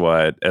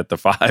Chachua at the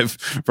 5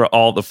 for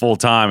all the full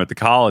time at the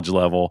college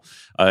level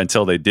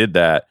until they did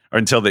that, or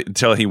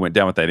until he went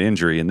down with that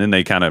injury, and then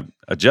they kind of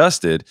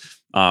adjusted.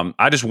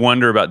 I just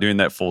wonder about doing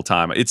that full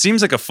time. It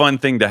seems like a fun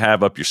thing to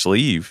have up your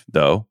sleeve,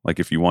 though, like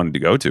if you wanted to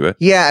go to it.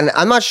 Yeah, and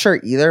I'm not sure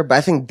either, but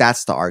I think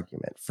that's the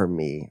argument for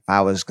me if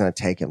I was going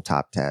to take him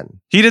top 10.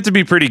 He'd have to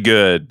be pretty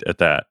good at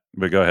that,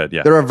 but go ahead,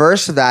 yeah. The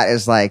reverse of that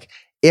is like,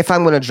 if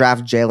I'm going to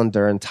draft Jalen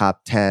Duren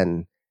top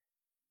 10,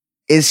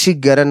 is he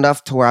good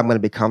enough to where I'm going to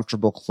be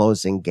comfortable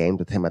closing games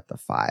with him at the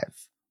 5?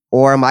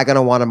 Or am I going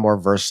to want a more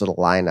versatile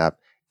lineup?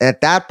 And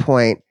at that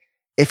point,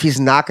 if he's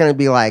not going to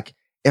be like,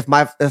 if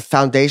the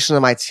foundation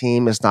of my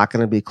team is not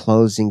going to be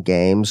closing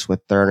games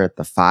with Duren at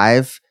the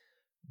 5,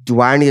 do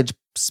I need to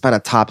spend a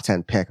top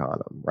 10 pick on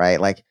him,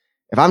 right? Like,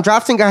 if I'm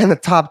drafting a guy in the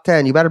top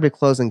 10, you better be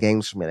closing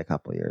games for me in a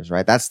couple of years,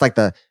 right? That's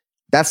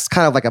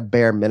kind of like a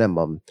bare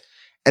minimum.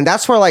 And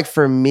that's where, like,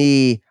 for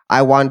me,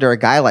 I wonder a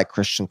guy like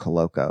Christian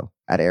Coloco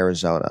at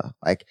Arizona.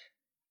 Like,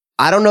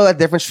 I don't know the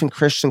difference between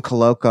Christian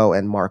Coloco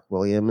and Mark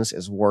Williams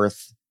is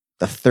worth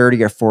the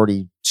 30 or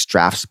 40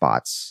 draft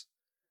spots.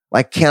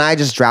 Like, can I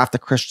just draft a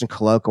Christian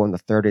Coloco in the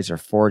 30s or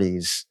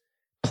 40s,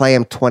 play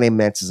him 20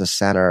 minutes as a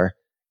center?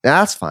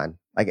 That's fine.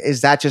 Like,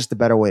 is that just the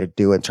better way to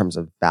do it in terms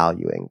of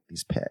valuing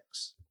these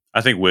picks?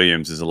 I think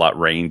Williams is a lot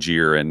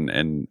rangier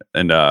and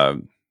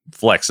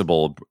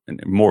flexible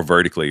and more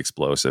vertically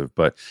explosive.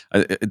 But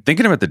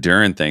thinking about the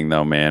Duren thing,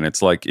 though, man,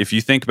 it's like if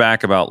you think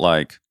back about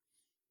like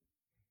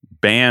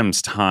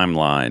Bam's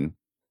timeline,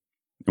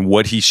 and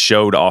what he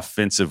showed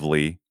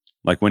offensively,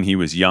 like when he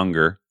was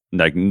younger,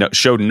 like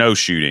showed no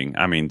shooting.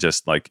 I mean,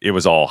 just like it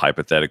was all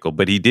hypothetical,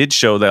 but he did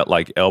show that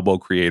like elbow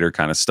creator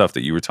kind of stuff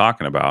that you were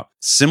talking about.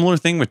 Similar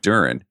thing with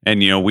Duren.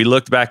 And, we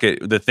looked back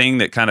at the thing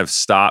that kind of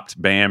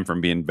stopped Bam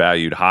from being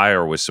valued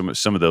higher was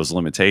some of those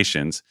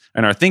limitations.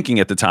 And our thinking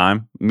at the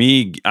time,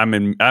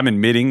 I'm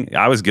admitting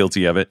I was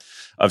guilty of it,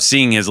 of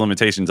seeing his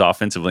limitations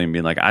offensively and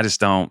being like, I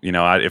just don't,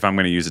 if I'm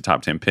going to use a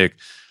top 10 pick.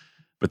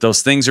 But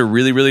those things are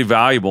really, really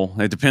valuable.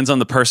 It depends on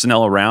the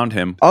personnel around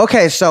him.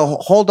 Okay, so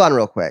hold on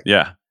real quick.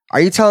 Yeah. Are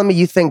you telling me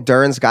you think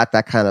Duren's got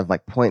that kind of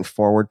like point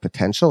forward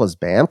potential as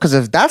Bam? Because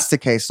if that's the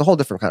case, it's a whole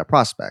different kind of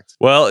prospect.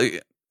 Well,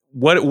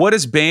 what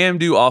does Bam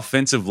do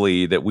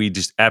offensively that we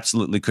just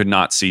absolutely could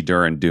not see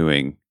Duren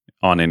doing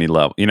on any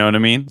level? You know what I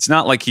mean? It's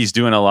not like he's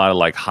doing a lot of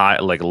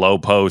like low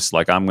posts,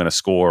 like I'm going to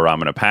score or I'm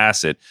going to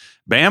pass it.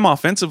 Bam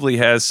offensively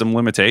has some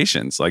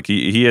limitations. Like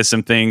he has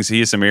some things, he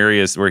has some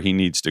areas where he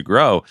needs to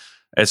grow.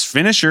 As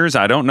finishers,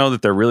 I don't know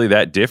that they're really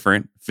that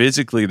different.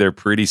 Physically, they're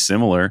pretty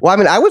similar. Well, I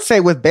mean, I would say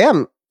with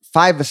Bam,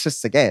 5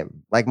 assists a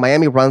game. Like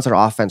Miami runs their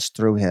offense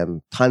through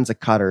him. Tons of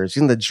cutters.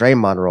 He's in the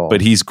Draymond role. But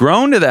he's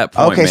grown to that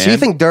point, okay, man. so you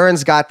think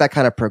Duren's got that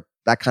kind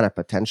of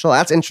potential?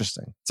 That's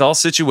interesting. It's all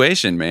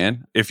situation,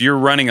 man. If you're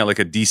running a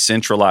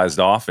decentralized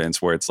offense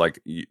where it's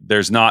like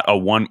there's not a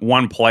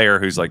one player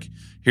who's like,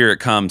 here it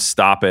comes,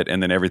 stop it,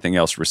 and then everything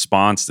else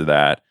responds to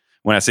that.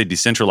 When I say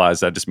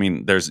decentralized, I just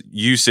mean there's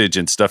usage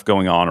and stuff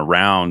going on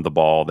around the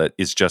ball that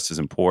is just as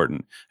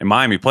important. And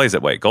Miami plays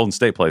that way. Golden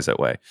State plays that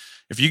way.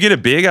 If you get a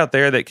big out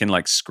there that can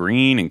like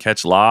screen and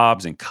catch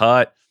lobs and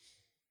cut,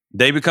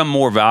 they become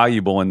more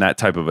valuable in that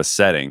type of a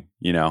setting.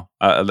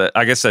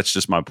 I guess that's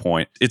just my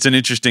point. It's an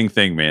interesting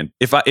thing, man.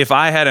 If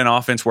I had an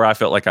offense where I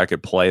felt like I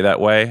could play that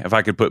way, if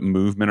I could put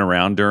movement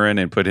around Duren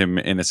and put him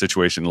in a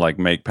situation to like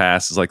make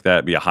passes like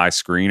that, be a high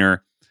screener.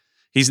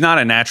 He's not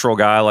a natural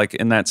guy, like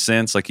in that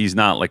sense. Like he's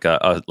not like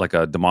a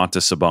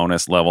Domantas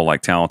Sabonis level,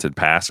 like talented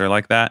passer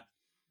like that.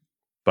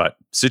 But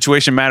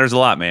situation matters a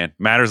lot, man.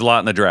 Matters a lot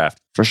in the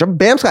draft. For sure.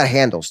 Bam's got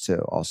handles too,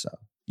 also.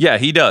 Yeah,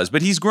 he does.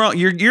 But he's grown.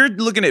 You're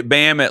looking at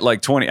Bam at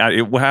like 20.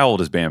 How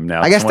old is Bam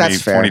now? I guess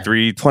that's fair.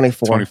 23,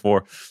 24.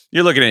 24.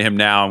 You're looking at him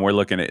now, and we're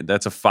looking at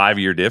that's a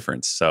 5-year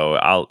difference.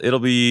 So it'll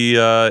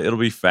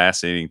be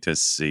fascinating to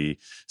see.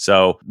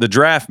 So the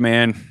draft,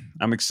 man,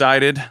 I'm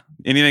excited.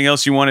 Anything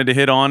else you wanted to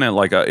hit on, and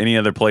like any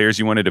other players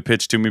you wanted to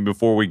pitch to me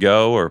before we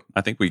go? Or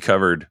I think we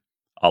covered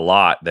a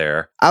lot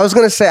there. I was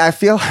going to say, I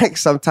feel like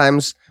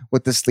sometimes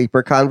with the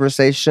sleeper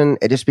conversation,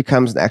 it just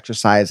becomes an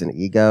exercise in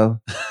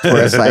ego.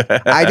 Where it's like,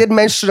 I did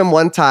mention him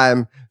one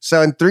time.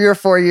 So in 3 or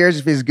 4 years,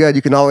 if he's good,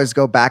 you can always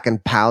go back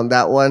and pound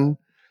that one.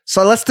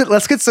 So let's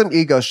get some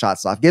ego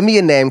shots off. Give me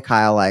a name,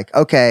 Kyle. Like,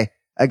 okay,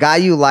 a guy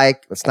you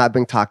like that's not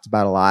being talked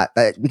about a lot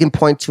that we can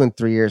point to in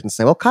 3 years and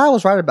say, well, Kyle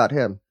was right about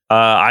him.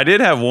 I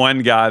did have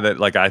one guy that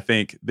like, I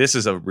think this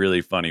is a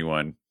really funny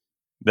one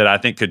that I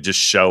think could just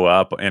show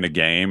up in a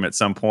game at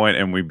some point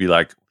and we'd be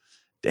like,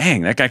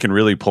 dang, that guy can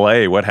really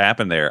play. What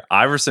happened there?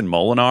 Iverson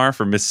Molinar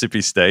from Mississippi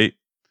State.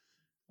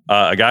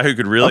 A guy who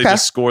could really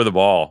just score the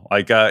ball.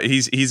 Like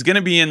he's going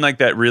to be in like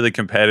that really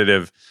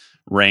competitive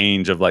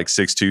range of like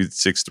 6'2",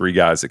 6'3"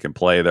 guys that can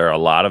play. There are a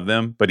lot of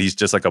them, but he's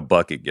just like a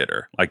bucket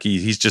getter. Like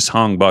he's just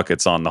hung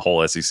buckets on the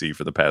whole SEC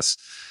for the past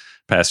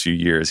few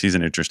years. He's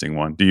an interesting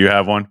one. Do you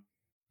have one?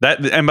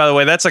 And by the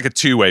way, that's like a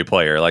two-way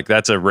player. Like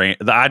that's a range.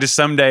 I just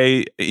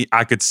someday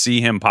I could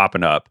see him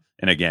popping up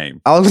in a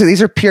game. I was gonna say,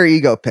 these are pure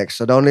ego picks,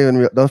 so don't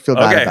feel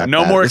bad about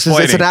no that. More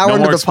explaining. It's an hour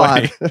into the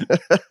pod.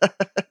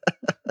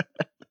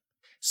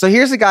 So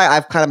here's a guy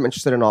I've kind of been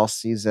interested in all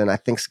season. I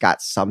think's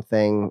got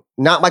something.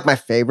 Not like my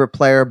favorite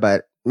player,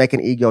 but making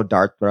ego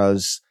dart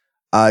throws.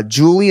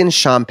 Julian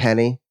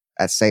Champagnie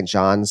at St.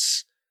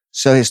 John's.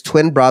 So his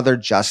twin brother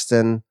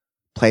Justin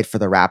played for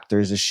the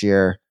Raptors this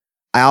year.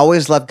 I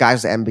always love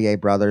guys with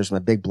NBA brothers. I'm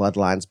a big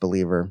Bloodlines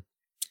believer.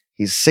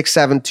 He's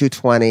 6'7",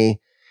 220.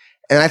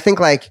 And I think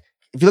like,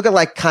 if you look at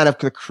like kind of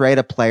the create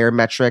a player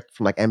metric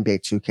from like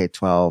NBA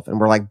 2K12, and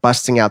we're like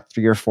busting out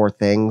 3 or 4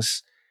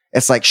 things,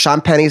 it's like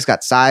Champagnie's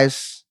got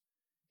size.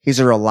 He's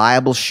a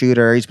reliable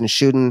shooter. He's been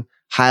shooting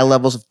high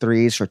levels of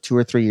threes for 2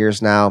 or 3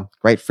 years now.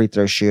 Great free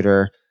throw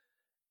shooter.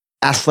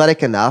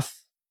 Athletic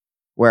enough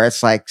where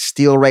it's like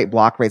steal rate,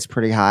 block rate's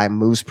pretty high,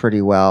 moves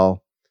pretty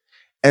well.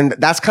 And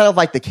that's kind of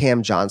like the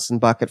Cam Johnson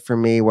bucket for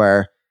me,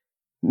 where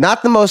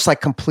not the most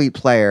like complete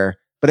player,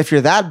 but if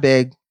you're that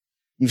big,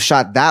 you've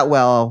shot that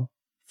well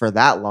for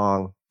that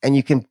long, and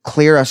you can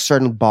clear a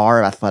certain bar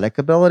of athletic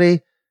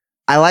ability,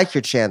 I like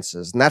your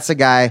chances. And that's a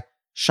guy,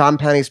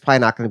 Champagnie's probably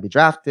not going to be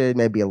drafted,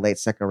 maybe a late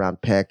second round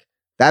pick.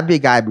 That'd be a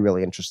guy I'd be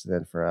really interested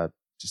in for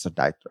just a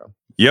dart throw.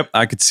 Yep,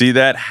 I could see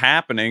that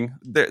happening.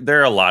 There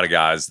are a lot of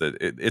guys that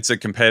it's a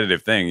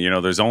competitive thing. You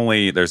know, there's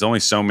only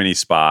so many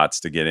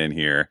spots to get in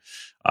here.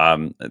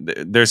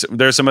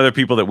 There's some other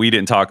people that we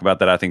didn't talk about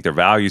that I think their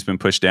value's been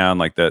pushed down,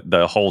 like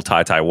the whole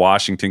Ty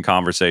Washington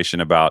conversation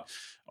about,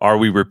 are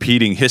we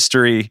repeating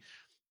history?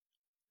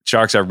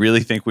 Tjarks, I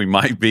really think we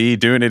might be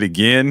doing it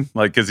again,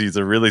 like because he's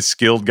a really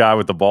skilled guy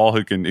with the ball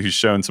who's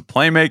shown some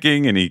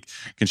playmaking and he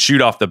can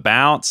shoot off the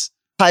bounce.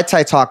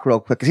 Ty talk real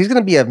quick because he's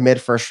going to be a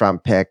mid-first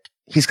round pick.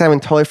 He's kind of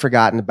been totally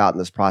forgotten about in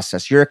this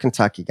process. You're a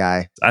Kentucky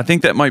guy. I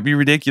think that might be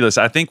ridiculous.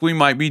 I think we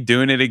might be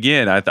doing it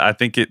again. I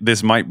think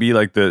this might be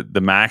like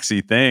the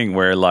Maxey thing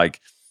where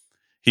like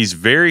he's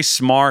very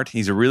smart.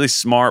 He's a really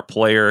smart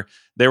player.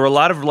 There were a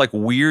lot of like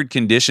weird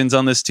conditions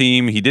on this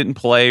team. He didn't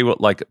play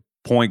like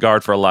point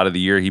guard for a lot of the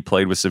year. He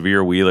played with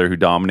Severe Wheeler, who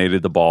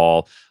dominated the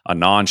ball, a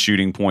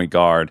non-shooting point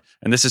guard.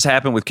 And this has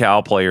happened with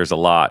Cal players a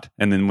lot.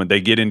 And then when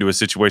they get into a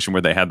situation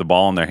where they have the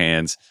ball in their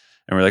hands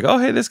and we're like, oh,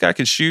 hey, this guy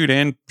can shoot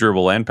and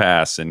dribble and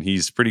pass, and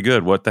he's pretty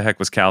good. What the heck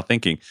was Cal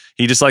thinking?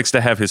 He just likes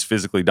to have his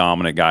physically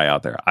dominant guy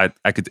out there.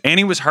 And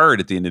he was hurt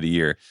at the end of the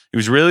year. He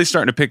was really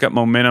starting to pick up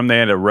momentum. They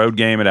had a road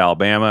game at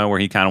Alabama where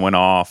he kind of went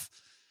off.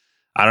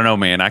 I don't know,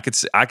 man. I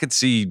could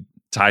see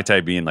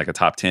Ty being like a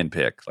top 10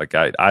 pick. Like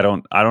I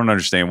don't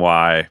understand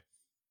why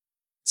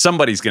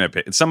somebody's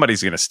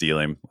gonna steal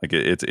him. Like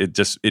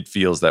it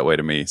feels that way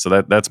to me.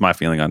 So that's my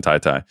feeling on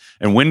Ty.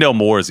 And Wendell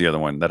Moore is the other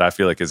one that I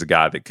feel like is a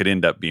guy that could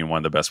end up being one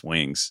of the best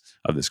wings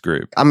of this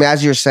group. I mean,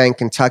 as you were saying,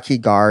 Kentucky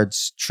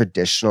guards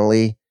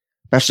traditionally,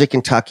 especially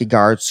Kentucky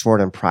guards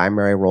sort of in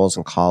primary roles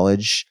in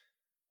college,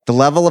 the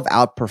level of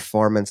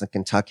outperformance in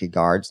Kentucky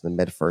guards in the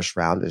mid-first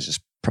round is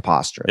just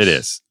preposterous. It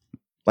is.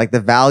 Like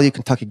the value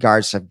Kentucky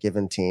guards have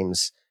given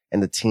teams in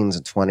the teens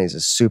and 20s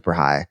is super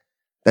high.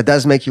 That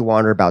does make you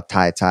wonder about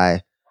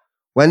Ty.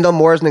 Wendell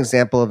Moore is an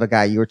example of a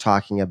guy you were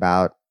talking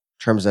about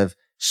in terms of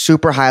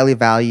super highly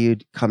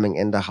valued coming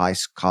into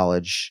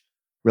college,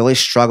 really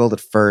struggled at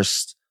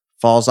first,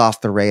 falls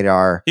off the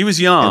radar. He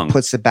was young. And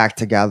puts it back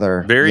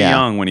together. Very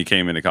young when he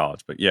came into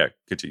college. But yeah,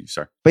 continue.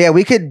 Sorry. But yeah,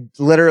 we could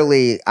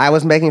literally, I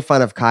was making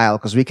fun of Kyle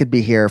because we could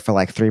be here for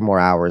like 3 more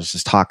hours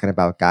just talking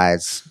about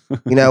guys.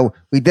 You know,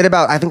 we did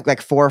about, I think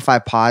like 4 or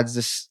 5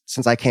 pods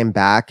since I came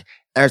back.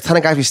 There's a ton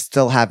of guys we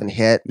still haven't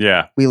hit.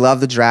 Yeah. We love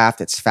the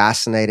draft. It's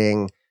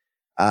fascinating.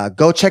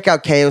 Go check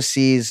out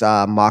KOC's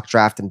mock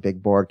draft and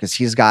big board because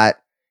he's got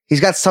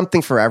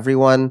something for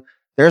everyone.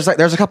 There's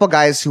a couple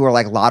guys who are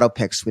like lotto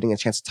picks we didn't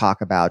get a chance to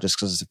talk about just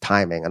because of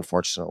timing,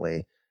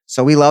 unfortunately.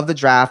 So we love the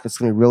draft. It's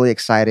going to be really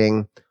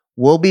exciting.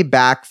 We'll be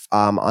back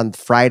on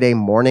Friday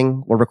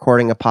morning. We're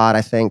recording a pod,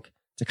 I think,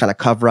 to kind of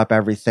cover up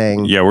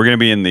everything. Yeah, we're going to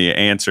be in the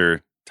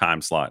answer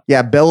time slot.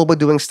 Yeah, Bill will be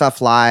doing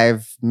stuff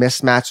live.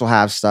 Mismatch will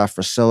have stuff.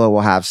 Russillo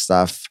will have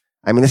stuff.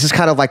 I mean, this is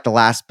kind of like the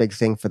last big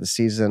thing for the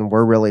season.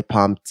 We're really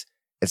pumped.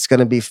 It's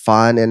going to be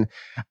fun. And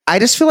I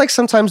just feel like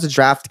sometimes the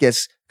draft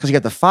gets, because you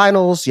have the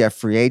finals, you have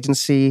free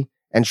agency,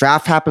 and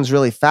draft happens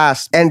really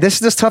fast. And this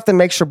is the stuff that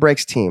makes or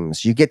breaks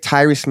teams. You get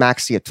Tyrese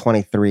Maxey at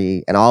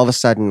 23, and all of a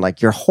sudden,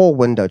 like your whole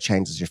window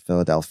changes your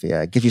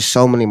Philadelphia. It gives you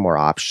so many more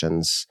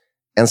options.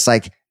 And it's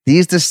like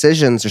these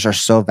decisions are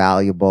so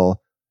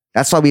valuable.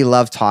 That's why we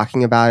love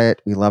talking about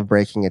it. We love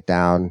breaking it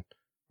down.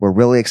 We're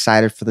really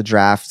excited for the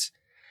draft.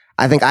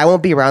 I think I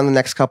won't be around the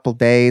next couple of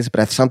days, but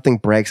if something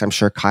breaks, I'm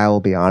sure Kyle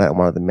will be on it in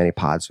one of the many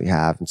pods we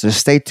have. And so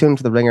just stay tuned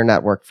to the Ringer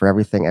Network for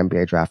everything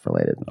NBA draft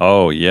related.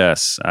 Oh,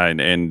 yes.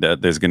 And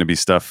there's going to be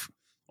stuff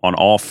on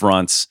all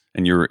fronts.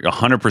 And you're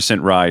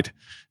 100% right.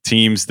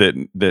 Teams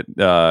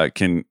that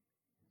can,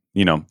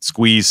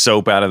 squeeze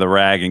soap out of the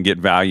rag and get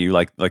value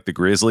like the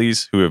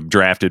Grizzlies, who have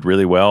drafted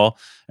really well.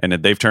 And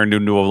that they've turned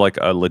into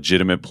a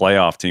legitimate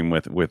playoff team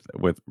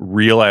with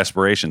real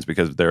aspirations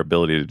because of their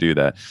ability to do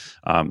that.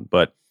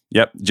 But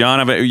yep,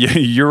 John,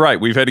 you're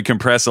right. We've had to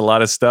compress a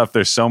lot of stuff.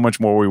 There's so much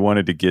more we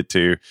wanted to get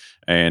to.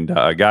 And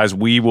guys,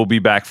 we will be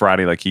back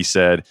Friday, like he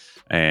said,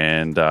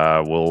 and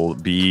we'll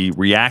be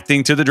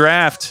reacting to the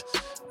draft.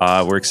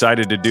 We're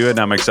excited to do it, and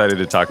I'm excited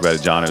to talk about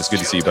it, John. It was good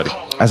to see you, buddy.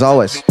 As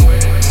always.